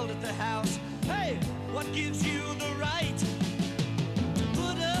I yelled at the house, hey, what gives you the right to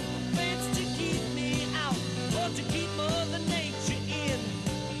put up a fence to keep me out or to keep Mother Nature in?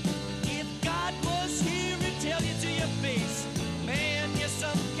 If God was here, he'd tell you to your face, man, you're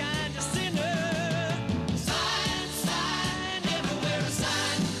some kind of sinner. Sign, sign, everywhere a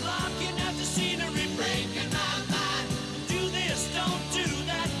sign, blocking out the scenery, breaking my mind. Do this, don't do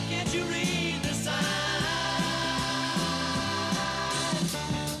that, can't you read?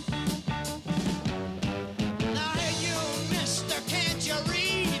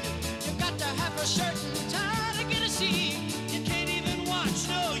 A certain time to get a seat. You can't even watch,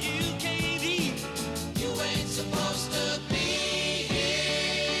 no, you can't eat. You ain't supposed to be here.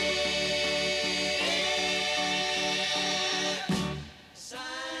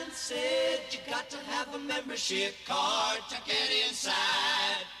 Sign said you got to have a membership card to get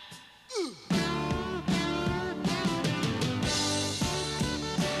inside.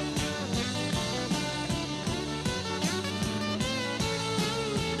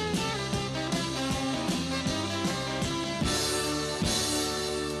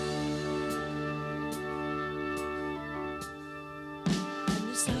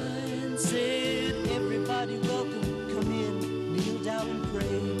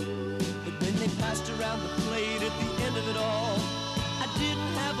 Passed around the plate at the end of it all. I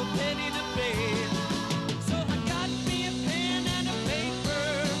didn't have a penny to pay. So I got me a pen and a paper,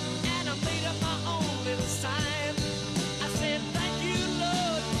 and I made up my own little sign. I said, thank you,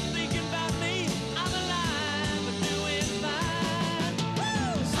 Lord, for thinking about me. I'm alive and doing fine.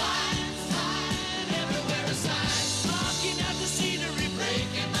 Woo! Sign, sign, everywhere a sign. Blocking out the scenery,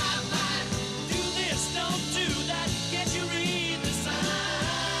 breaking my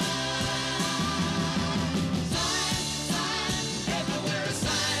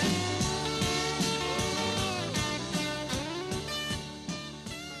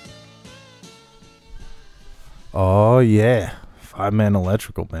Oh yeah, 5-man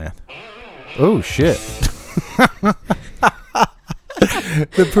electrical band. Oh shit.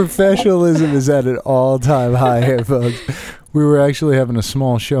 The professionalism is at an all-time high here, folks. We were actually having a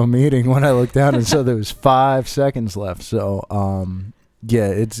small show meeting when I looked down and saw there was 5 seconds left. So, yeah,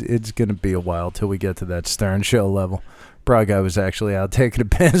 it's gonna be a while till we get to that Stern Show level. Bro guy was actually out taking a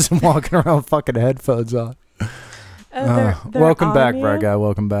piss and walking around with fucking headphones on. They're Welcome back, on bro you? guy.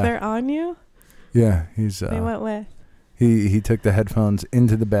 Welcome back. They're on you? Yeah, he's They went with. he took the headphones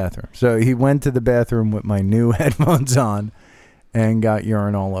into the bathroom. So he went to the bathroom with my new headphones on and got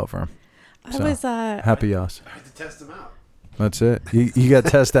urine all over him. I So, was happy us. I had to test them out. That's it. You got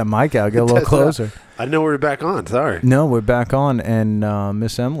to test that mic out. Get a little Test it out. closer. I know we're back on. Sorry. No, we're back on, and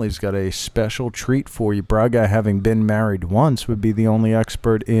Miss Emily's got a special treat for you. Bra guy, having been married once, would be the only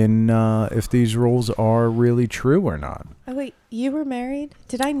expert in if these rules are really true or not. Oh wait, you were married?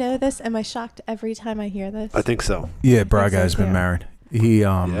 Did I know this? Am I shocked every time I hear this? I think so. Yeah, Bra think so, guy's been too. married. He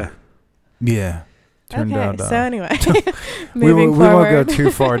Yeah. yeah. Turned Okay, out. so anyway, we moving won't forward. go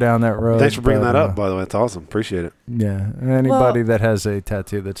too far down that road. Thanks for bringing but, that up, by the way. It's awesome. Appreciate it. Yeah, anybody that has a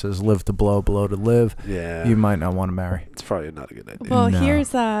tattoo that says "live to blow, blow to live," Yeah. you might not want to marry. It's probably not a good idea. Well, No.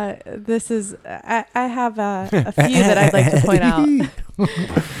 here's this is I have a few that I'd like to point out.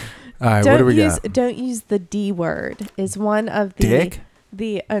 All right, what do we got? Don't use the D word is one of the Dick?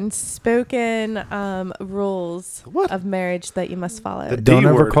 the unspoken rules What? of marriage that you must follow. The D Don't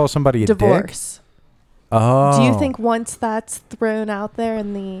ever word. call somebody a dick. Divorce. Oh. Do you think once that's thrown out there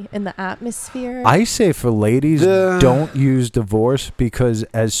in the atmosphere? I say for ladies, Yeah. don't use divorce, because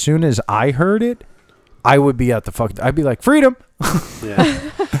as soon as I heard it, I would be at the fuck. I'd be like, freedom. Yeah.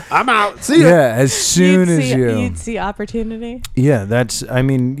 I'm out. See ya. Yeah, as soon as you'd see opportunity. Yeah, that's. I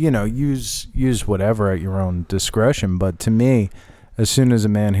mean, use whatever at your own discretion. But to me, as soon as a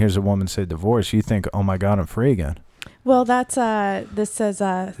man hears a woman say divorce, you think, oh my God, I'm free again. Well, that's this says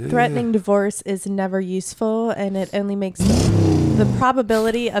threatening divorce is never useful, and it only makes the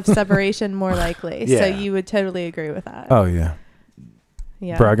probability of separation more likely. Yeah. So you would totally agree with that. Oh yeah,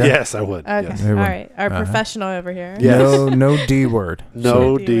 Yeah. Braga. Yes, I would. Okay. Yes. They All would. right. Our Uh-huh. professional over here. Yeah. Yes. No D word.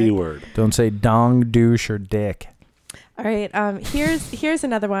 No D D word. word. Don't say dong, douche, or dick. All right. Here's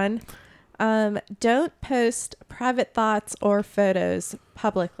another one. Don't post private thoughts or photos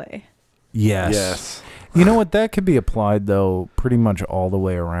publicly. Yes. Yes. You know what? That could be applied though, pretty much all the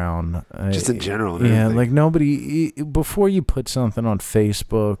way around. Just in general. and Yeah, everything. like nobody before you put something on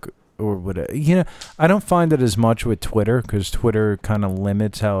Facebook or whatever. I don't find it as much with Twitter, because Twitter kind of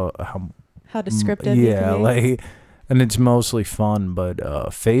limits how How descriptive. you yeah, can be. like, and it's mostly fun. But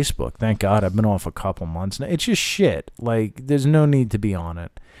Facebook, thank God, I've been off a couple months now. It's just shit. Like, there's no need to be on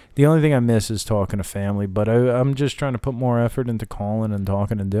it. The only thing I miss is talking to family, but I'm just trying to put more effort into calling and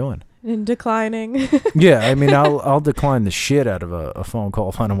talking and doing. And declining. Yeah, I mean, I'll decline the shit out of a phone call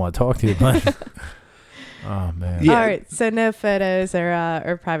if I don't want to talk to you. But oh man, Yeah. All right. So no photos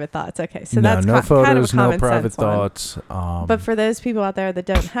or private thoughts. Okay. So no, that's no kind of photos, a no common private sense one. thoughts. But for those people out there that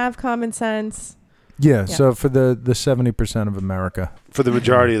don't have common sense, yeah, Yeah. so for the 70% of America, For the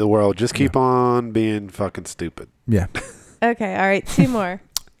majority of the world, just keep on being fucking stupid. yeah, okay. All right. Two more.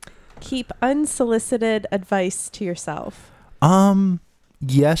 Keep unsolicited advice to yourself.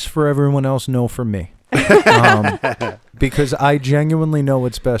 yes for everyone else, no for me. Because I genuinely know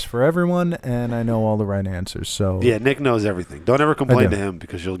what's best for everyone, and I know all the right answers. So Yeah, Nick knows everything. Don't ever complain do. to him,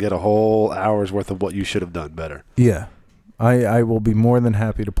 because you'll get a whole hour's worth of what you should have done better. yeah, I will be more than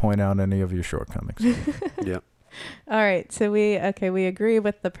happy to point out any of your shortcomings. Yeah. All right. So we agree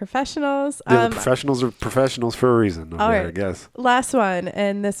with the professionals. Yeah, the professionals are professionals for a reason. all I right. guess. Last one,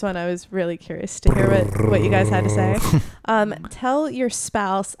 and this one I was really curious to hear what you guys had to say. Tell your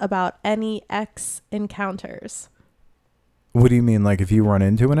spouse about any ex encounters. What do you mean? Like if you run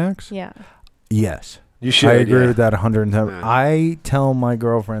into an ex? Yeah. Yes. You should. I agree yeah. with that 110. Yeah. I tell my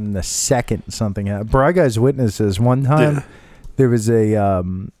girlfriend the second something happened. Bri Guy's witnesses. One time Yeah. there was a,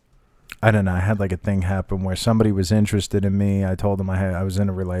 I don't know, I had like a thing happen where somebody was interested in me. I told them I was in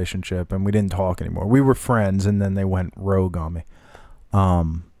a relationship and we didn't talk anymore. We were friends, and then they went rogue on me.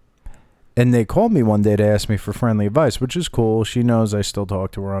 And they called me one day to ask me for friendly advice, which is cool. She knows I still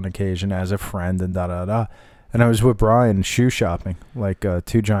talk to her on occasion as a friend and da-da-da. And I was with Brian shoe shopping, like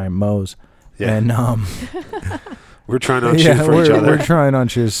two giant mows. Yeah. And We're trying on shoes for each other. we're trying on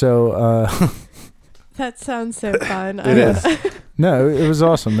shoes. So That sounds so fun. It is. no, it was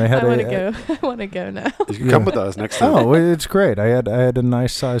awesome. They had I want to go. I want to go now. You can come with us next time. Oh, it's great. I had a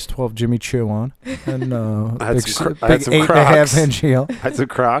nice size 12 Jimmy Choo on, and I had big, some big 8.5 Crocs. inch heel. I had some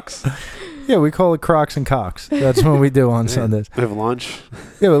Crocs. Yeah, we call it Crocs and Cocks. That's what we do on Sundays. We have lunch.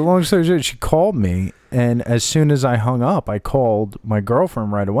 Yeah, but long story short, she called me And as soon as I hung up, I called my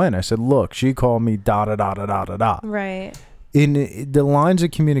girlfriend right away, and I said, "Look, she called me da da da da da da da." Right. In the lines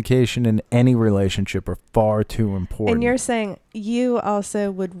of communication in any relationship are far too important. And you're saying you also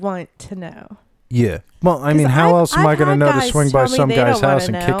would want to know. Yeah. Well, I 'Cause mean, how else am I I've going to had know to guys swing by tell me some they guy's don't wanna house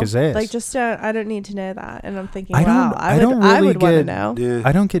and know. kick his ass? Like, just I don't need to know that. And I'm thinking, I wow, don't- I I don't would really want to get- know. Yeah.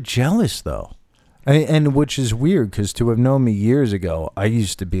 I don't get jealous though, and which is weird because to have known me years ago, I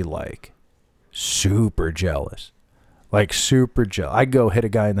used to be like super jealous, like super jealous. I'd go hit a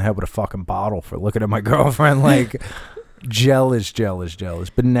guy in the head with a fucking bottle for looking at my girlfriend, like jealous.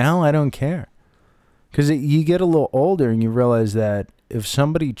 But now I don't care because you get a little older and you realize that if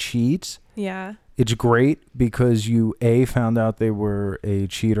somebody cheats, Yeah. it's great because you A, found out they were a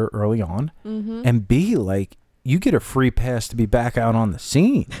cheater early on, Mm-hmm. and B, like, you get a free pass to be back out on the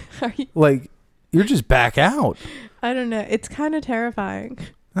scene. Are you, Like, you're just back out. I don't know. It's kind of terrifying.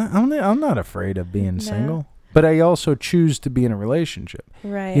 I'm not afraid of being No. single, but I also choose to be in a relationship.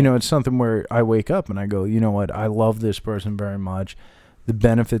 Right. You know, it's something where I wake up and I go, you know what, I love this person very much. The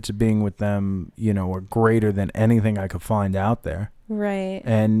benefits of being with them, you know, are greater than anything I could find out there. Right.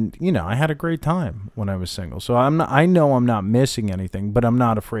 And, you know, I had a great time when I was single. So I know I'm not missing anything, but I'm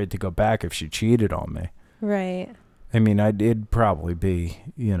not afraid to go back if she cheated on me. Right. I mean, it'd probably be,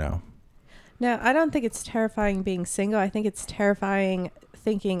 you know. No, I don't think it's terrifying being single. I think it's terrifying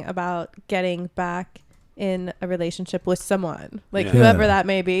thinking about getting back in a relationship with someone, like Yeah. whoever Yeah. that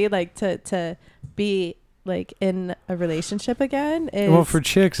may be, like to be like in a relationship again. Is, Well, for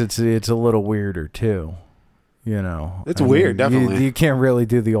chicks, it's a little weirder too. You know, It's weird, definitely. You can't really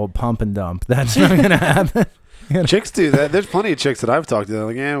do the old pump and dump. That's not gonna happen. Chicks do that. There's plenty of chicks that I've talked to. They're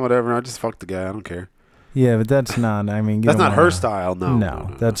like, yeah, whatever. I just fucked the guy. I don't care. Yeah, but that's not. I mean, you That's don't not her wanna- style. No.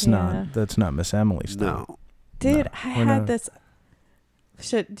 No, that's Yeah. not. That's not Miss Emily's style. No. dude, No, I we're had not- this.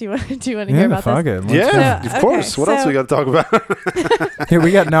 Do you want to hear about fuck this? it. Let's Yeah, No, of course. okay, What else so- we got to talk about? go. Here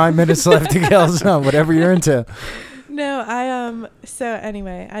we got 9 minutes left to kill. So whatever you're into. No, so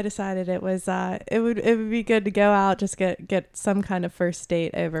anyway, I decided it was it would be good to go out, just get some kind of first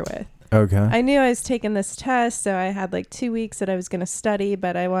date over with. Okay. I knew I was taking this test, so I had like 2 weeks that I was going to study,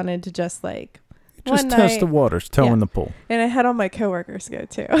 but I wanted to just like Just one test night, the waters. Toe Yeah. in the pool. and I had all my coworkers go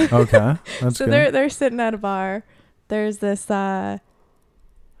too. Okay, that's So good. they're sitting at a bar. There's this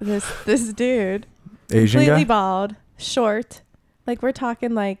this dude, Asian completely guy. bald, short. Like we're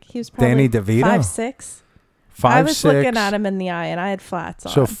talking like he was probably Danny DeVito? 5'6". 5'6". I was looking at him in the eye, and I had flats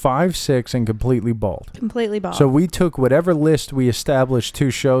on. So 5'6" and completely bald. completely bald. So we took whatever list we established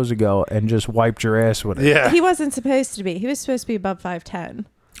 2 shows ago and just wiped your ass with it. Yeah. he wasn't supposed to be. He was supposed to be above 5'10".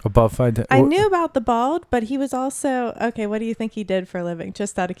 Above 5'10". I knew about the bald, but he was also okay. What do you think he did for a living?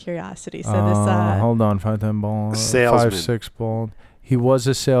 Just out of curiosity. So this hold on, 5'10" bald, Salesman. 5'6" bald. He was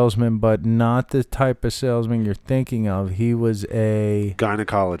a salesman, but not the type of salesman you're thinking of. He was a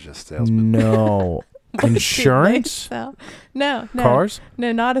Gynecologist, salesman. no what did they insurance sell? No, cars.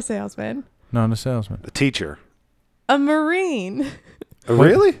 no, not a salesman. Not a salesman. A teacher. A marine.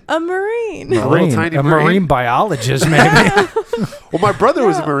 Really? A marine. A little tiny a marine. marine biologist, maybe. Well, my brother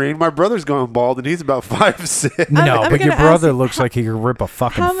was a No. Marine. My brother's going bald, and he's about 5'6". No, I'm but your gonna brother ask you, looks like he could rip a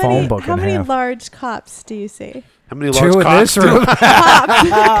fucking How phone many? book How in many half. large cops do you see? How many 2 large in cocks this do- room.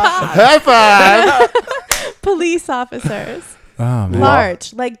 High five! Police officers. Oh, man.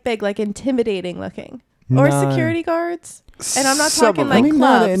 Large, like big, like intimidating looking. Or No. security guards. And I'm not Some talking of like them.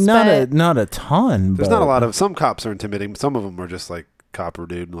 clubs, but not a ton. There's but not a lot of. Some cops are intimidating. Some of them are just like copper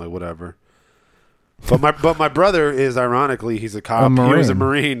dude and like whatever. But my brother is ironically he's a cop. He was a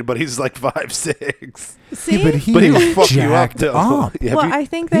Marine, but he's like 5'6". see. Yeah, but he But he will is fuck you up. jacked Though. up. Yeah, well, but I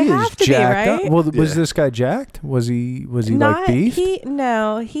think they He have is to be, jacked right? up. Well, was Yeah. this guy jacked? Was he like Not beef? he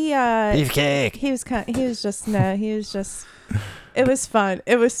Beefcake. he was just it was fun.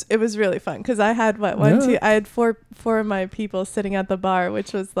 It was really fun because I had Yeah. I had four of my people sitting at the bar,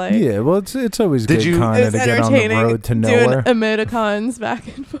 which was like Yeah, well, it's always Did good you- kind it of was to get on the entertaining road to doing nowhere. emoticons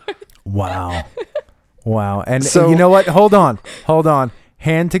back and forth. Wow. Wow. And So- you know what? Hold on.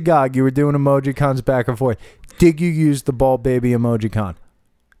 Hand to God, you were doing emojicons back and forth. Did you use the ball baby emojicon?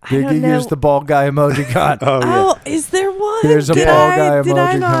 Did don't you know. use the ball guy emojicon? oh yeah. Oh, is there one? There's a Did ball I- guy Did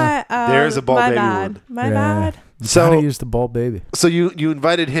I emoji not? There's a ball my baby bad. one. My Yeah. bad. You So- gotta use the ball baby. So you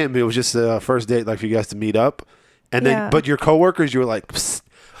invited him. It was just a first date, like for you guys to meet up, and then Yeah. but your coworkers, you were like, Psst,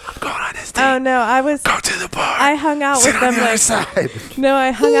 I'm going on this date. Oh no, I was. Go to the bar. I hung out Sit with on them the other like side. no, I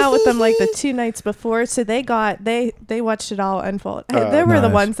hung out with them like the 2 nights before, so they watched it all unfold. They were the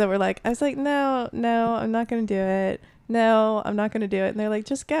Nice. ones that were like, I was like, no, I'm not gonna do it. no, I'm not going to do it. And they're like,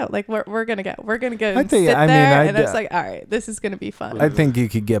 just go. Like, we're going to go. We're going to go I and think- sit I mean, there. I And I was d- like, all right, this is going to be fun. I think you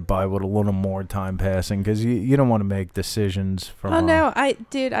could get by with a little more time passing because you don't want to make decisions from. Oh, no. I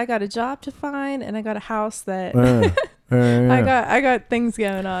got a job to find and I got a house that yeah. I got things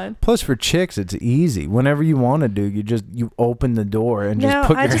going on. Plus, for chicks, it's easy. Whenever you want to do, you open the door and No, just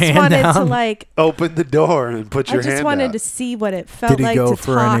put I your just hand wanted down. to like Open the door and put I your just hand wanted out. to see what it felt Did he like go to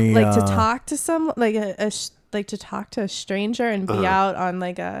for talk, any, like to talk to some, like like to talk to a stranger and be Uh-huh. out on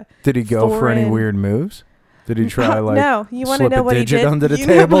like a. Did he go for any foreign- weird moves? Did he try like no, you want to slip a know what he digit did? under the you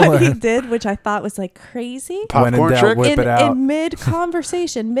table, know what or- he did, which I thought was like crazy. when in Popcorn doubt, trick? whip it out? In mid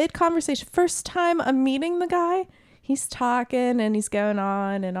conversation, first time I'm meeting the guy. He's talking and he's going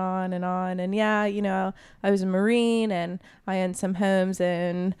on and on and on. And yeah, you know, I was a Marine and I own some homes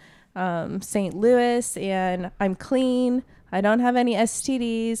in St. Louis and I'm clean. I don't have any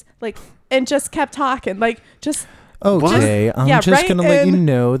STDs. Like, and just kept talking. Like, just Okay, I'm yeah, just right going to let you in-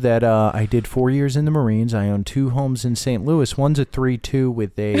 know that I did 4 years in the Marines. I own 2 homes in St. Louis. One's a 3-2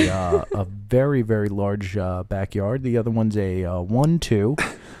 with a very, very large backyard. The other one's a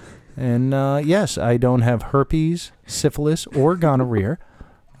 1-2. And yes, I don't have herpes, syphilis, or gonorrhea.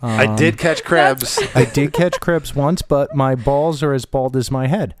 I did catch crabs. I did catch Krebs once, but my balls are as bald as my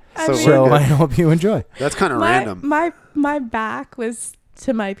head. I So mean, So we're I good. hope you enjoy. That's kind of random. my back was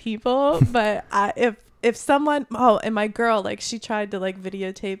to my people, but if someone and my girl, like, she tried to like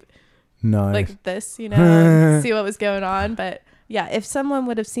videotape Nice. like this, you know, and see what was going on. But yeah, if someone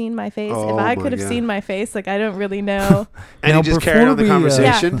would have seen my face, Oh if I my could have God. seen my face, like, I don't really know. And Now, you just carried before on the we,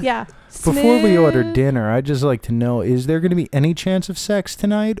 conversation. Yeah. Before we order Smooth. dinner, I'd just like to know, is there going to be any chance of sex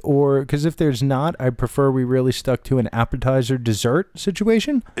tonight? Or, because if there's not, I prefer we really stuck to an appetizer dessert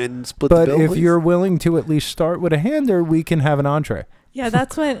situation. And split But the bill, if please. you're willing to at least start with a hander, we can have an entree. Yeah,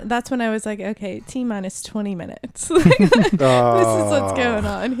 that's when I was like, okay, T-minus 20 minutes. Like, this is what's going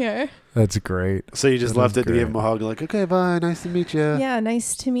on here. That's great. So you just That left is it to give great. him a hug, like, okay, bye, nice to meet you. Yeah,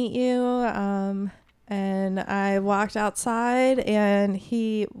 nice to meet you. And I walked outside, and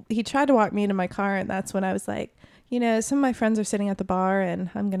he tried to walk me into my car, and that's when I was like, you know, some of my friends are sitting at the bar, and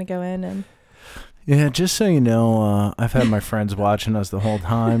I'm gonna go in and. Yeah, just so you know, I've had my friends watching us the whole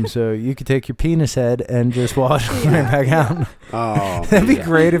time, so you could take your penis head and just wash it right back out. Oh, That'd be man.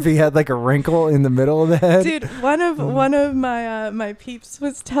 great if he had like a wrinkle in the middle of the head. Dude, one of my my peeps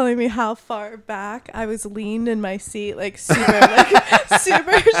was telling me how far back I was leaned in my seat, like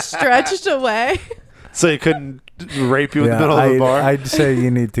super stretched away. So he couldn't rape you in Yeah, the middle of the bar? I'd say you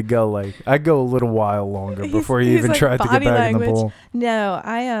need to go I'd go a little while longer He's- before you he's even like tried to get body back in the language. bowl. No,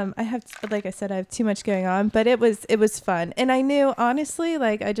 I have, like I said, I have too much going on, but it was fun, and I knew, honestly,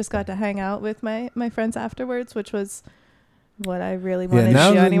 like, I just got to hang out with my friends afterwards, which was what I really wanted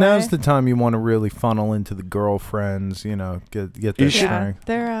to do anyway. Now's the time you want to really funnel into the girlfriends. You know, get You their should- strength.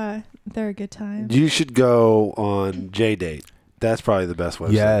 they're a good time. You should go on J-Date. That's probably the best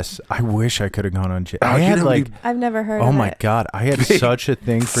website. Yes, I wish I could have gone on. Oh, I you had know, like. you- I've never heard Oh of my it. God! I had such a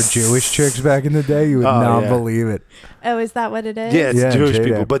thing for Jewish chicks back in the day. You would Oh, not yeah. believe it. Oh, is that what it is? Yeah, it's Yeah, Jewish J-Date.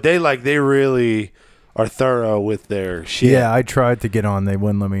 people. But they really are thorough with their shit. Yeah, I tried to get on. They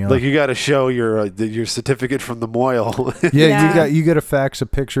wouldn't let me on. Like, you got to show your certificate from the moil. yeah, Yeah. you got to fax a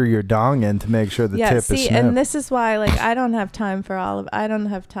picture of your dong in to make sure the Yeah, tip is see, snipped. and this is why, like, I don't have time for I don't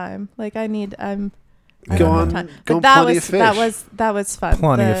have time. Like, I Go don't on- have time. go But on that Plenty was of Fish. that was fun.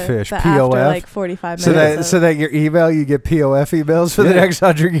 Plenty of Fish. The POF? after like 45 so minutes. that your email, you get POF emails for the Yeah. next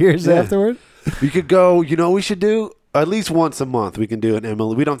 100 years Yeah. afterward. You could go, you know what we should do? At least once a month we can do an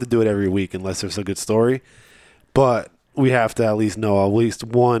Emily. We don't have to do it every week unless there's a good story. But we have to at least know at least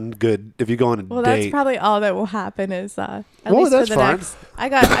one good, if you go on a well, date. that's probably all that will happen is at Well, least that's for the fine. next. I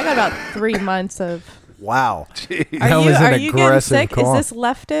got about 3 months of. Wow. Jeez. That was an Are you getting aggressive sick? call. Is this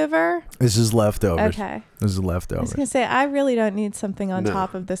leftover? This is leftovers. Okay. This is I was leftovers. gonna say I really don't need something on No.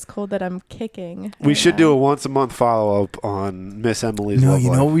 top of this cold that I'm kicking. We right should now. do a once a month follow up on Miss Emily's No, love you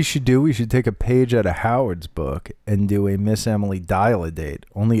know life. what we should do? We should take a page out of Howard's book and do a Miss Emily dial-a-date,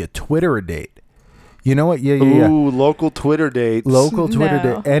 only a Twitter-a-date. You know what? Yeah. Ooh, local Twitter dates. Local Twitter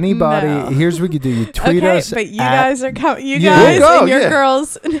No. date. Anybody? No. Here's what you do: you tweet Okay, us. but you at- guys are coming. You Yeah. guys We'll go, and your yeah.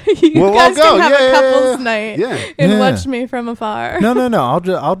 girls. You We'll guys all go, can have yeah, a yeah, couples yeah. night Yeah. and Yeah. watch me from afar. No.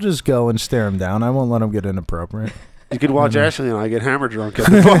 I'll just go and stare him down. I won't let him get inappropriate. You could watch Mhm. Ashley and I get hammer drunk at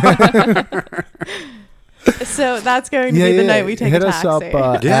the bar. So that's going to be the night we take Hit a us taxi.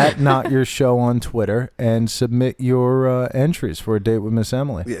 up Yeah. at Not Your Show on Twitter and submit your entries for a date with Miss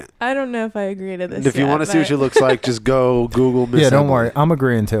Emily. Yeah. I don't know if I agree to this. And if you yet, want to see what but- she looks like, just go Google Miss Yeah, don't Emily. worry. I'm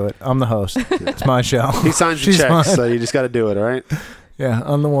agreeing to it. I'm the host. It's my show. He signs the She's checks, mine. so you just got to do it, all right? Yeah,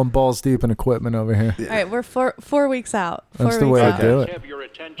 I'm the one balls deep in equipment over here. All right, we're 4 weeks out. That's 4 the weeks way out. I do Please it. have your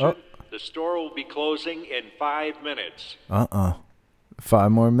attention. Oh. The store will be closing in 5 minutes.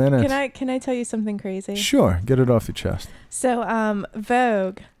 5 more minutes. Can I tell you something crazy? Sure, get it off your chest. So,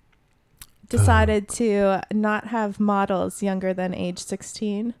 Vogue decided to not have models younger than age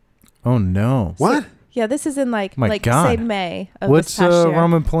 16. Oh no. What? Yeah, this is in like My say God. May of What's this past year.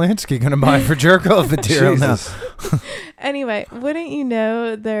 Roman Polanski gonna buy for jerk off material now? Jesus. Anyway, wouldn't you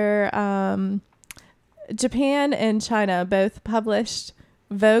know, Japan and China both published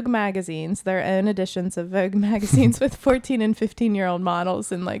Vogue magazines, their own editions of Vogue magazines with 14 and 15-year-old models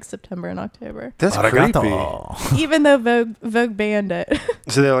in like September and October. That's creepy. Arigato. Even though Vogue banned it.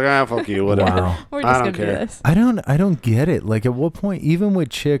 So they're like, fuck you, whatever. Wow. We're I just don't gonna do care. this. I don't get it. Like, at what point, even with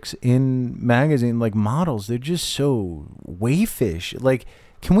chicks in magazine, like models, they're just so waifish. Like,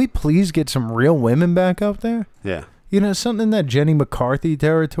 can we please get some real women back up there? Yeah. You know, something in that Jenny McCarthy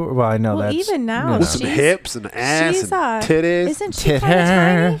territory. Well, I know Well, that's even now, you know. With some She's- hips and ass she's, and titties. Isn't she kind of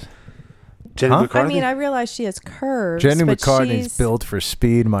tiny? Jenny Huh? McCarthy? I mean, I realize she has curves. Jenny but McCartney's she's, built for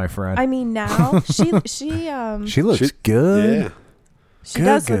speed, my friend. I mean, now she she looks She- good. yeah. she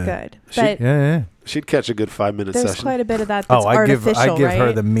does look good. good, but Yeah. She'd catch a good 5-minute there's session. quite a bit of that that's I give artificial, her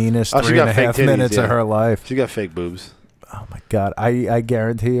right? the meanest Oh, she 3.5 got fake titties, minutes of yeah. her life. She got fake boobs. Oh my God. I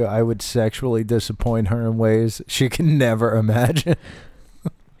guarantee you I would sexually disappoint her in ways she can never imagine.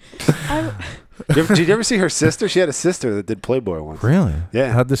 Did you ever see her sister? She had a sister that did Playboy once. Really?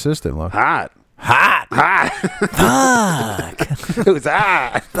 Yeah. How'd the sister look? Hot. Hot. Hot. Fuck. It was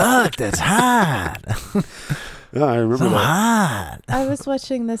hot. Fuck, that's hot. Oh, I remember So that. hot. I was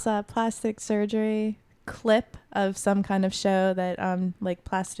watching this plastic surgery clip of some kind of show that like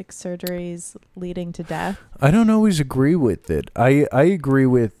plastic surgeries leading to death. I don't always agree with it. I agree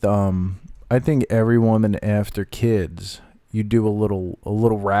with I think every woman after kids, you do a little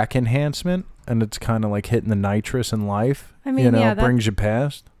rack enhancement, and it's kind of like hitting the nitrous in life. I mean, you know, yeah, it that- brings you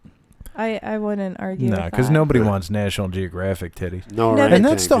past. I wouldn't argue No, with because that. nobody wants National Geographic titties. No, No, right And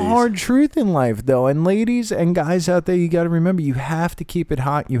that's the thing, please. hard truth in life, though. And ladies and guys out there, you got to remember, you have to keep it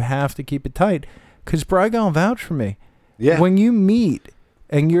hot. You have to keep it tight. Because Bri gonna vouch for me. Yeah. When you meet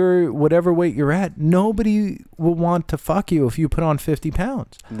and you're whatever weight you're at, nobody will want to fuck you if you put on 50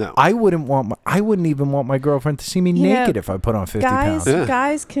 pounds. No. I wouldn't even want my girlfriend to see me You know, naked if I put on 50 guys, pounds. Yeah.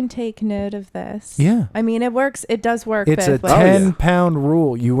 guys can take note of this. Yeah. I mean, it works. It does work. It's a both ways. 10-pound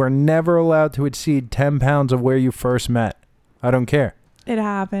rule. You are never allowed to exceed 10 pounds of where you first met. I don't care. It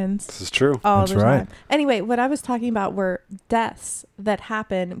happens This is true. all That's the right. time. Anyway, what I was talking about were deaths that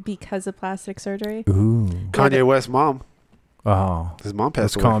happen because of plastic surgery. Ooh. Kanye West's mom. Oh. His mom Let's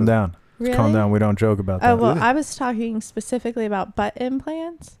passed away. calm from- down. Really? Let's calm down. We don't joke about that. Oh well, Yeah. I was talking specifically about butt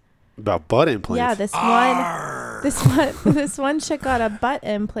implants. About butt implants. Yeah, this one chick got a butt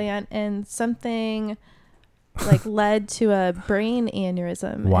implant and something like led to a brain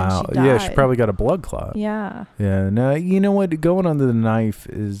aneurysm. Wow. And she died. Yeah, she probably got a blood clot. Yeah. Yeah. No, you know what? Going under the knife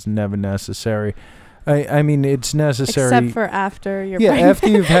is never necessary. I mean, it's necessary. Except for after your yeah, brain. after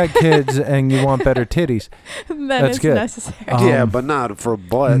you've had kids and you want better titties. then That's it's good. necessary. Yeah, Um, but not for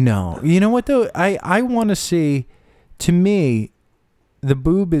butt. No. You know what, though? I want to see, to me, the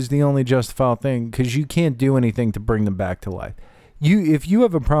boob is the only justifiable thing because you can't do anything to bring them back to life. If you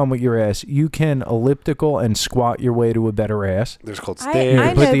have a problem with your ass, you can elliptical and squat your way to a better ass. There's called I stairs.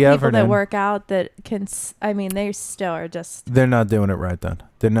 know Put the effort people that in. work out that can. I mean, they still are just. They're not doing it right then.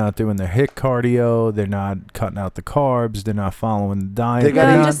 They're not doing their HIIT cardio. They're not cutting out the carbs. They're not following the diet. They No,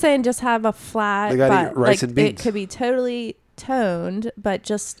 gotta I'm eat- just saying, just have a flat They gotta butt. eat rice like, and beans. It could be totally toned, but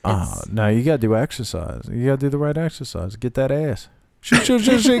just. Oh, It's, no, you got to do exercise. You got to do the right exercise. Get that ass. Shake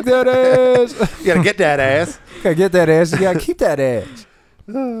that ass. You gotta get that ass. You got to get that ass. You got to keep that ass.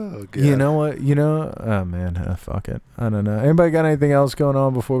 Oh, God. You know what? Oh, man. Fuck it. I don't know. Anybody got anything else going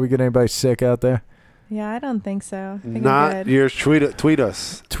on before we get anybody sick out there? yeah, I don't think so. I think I'm Not good. yours. Tweet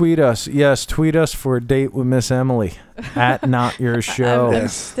us. Tweet us. Yes, tweet us for a date with Miss Emily at Not Your Show. I'm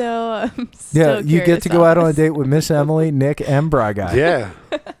Yes. still Yeah, you get curious to go out on a this. date with Miss Emily, Nick, and Bri Guy. Yeah.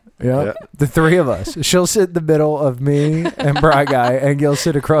 Yep. Yeah. The three of us. She'll sit in the middle of me and Bri Guy, and you'll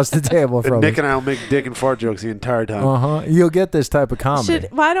sit across the table And from Nick us. and I will make dick and fart jokes the entire time. Uh-huh. You'll get this type of comedy.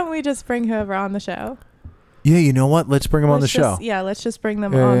 Why don't we just bring whoever on the show? Yeah, you know what? Let's bring them on the Let's show. just- Yeah, let's just bring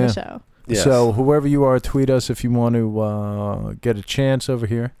them Yeah, on yeah. the show. Yes. So whoever you are, tweet us if you want to get a chance over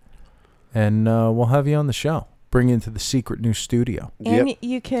here, and we'll have you on the show. Bring you into the secret new studio. And Yep.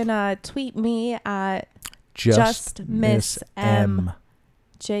 you can tweet me at Just Miss M. M.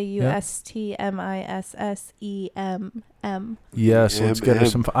 JUSTMISSEM M. Yes, let's get her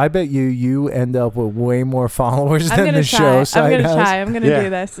some. I bet you end up with way more followers I'm than gonna the try. show I'm site gonna has. try. I'm gonna Yeah. do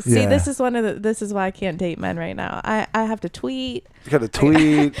this. See, Yeah. this is this is why I can't date men right now. I have to tweet. You got to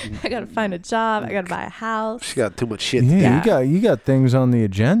tweet. I gotta find a job. I gotta buy a house. She got too much shit. Yeah, Yeah. you got things on the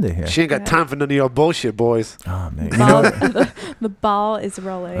agenda here. She ain't got time for none of your bullshit, boys. Oh man, you know Ball, what? the ball is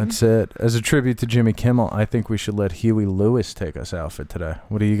rolling. That's it. As a tribute to Jimmy Kimmel, I think we should let Huey Lewis take us out for today.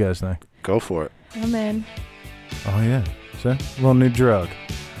 What do you guys think? Go for it. I'm in. Oh yeah, see, a little new drug.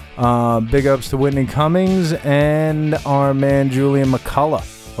 Big ups to Whitney Cummings and our man Julian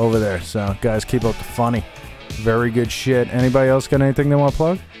McCullough over there. So guys, keep up the funny. Very good shit. Anybody else got anything they want to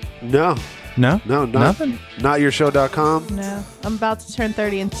plug? No, Nothing. notyourshow.com. No, I'm about to turn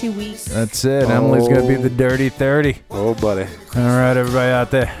 30 in 2 weeks. That's it. Emily's gonna be the dirty 30. Oh, buddy. All right, everybody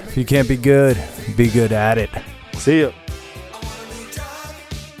out there. If you can't be good at it. See ya.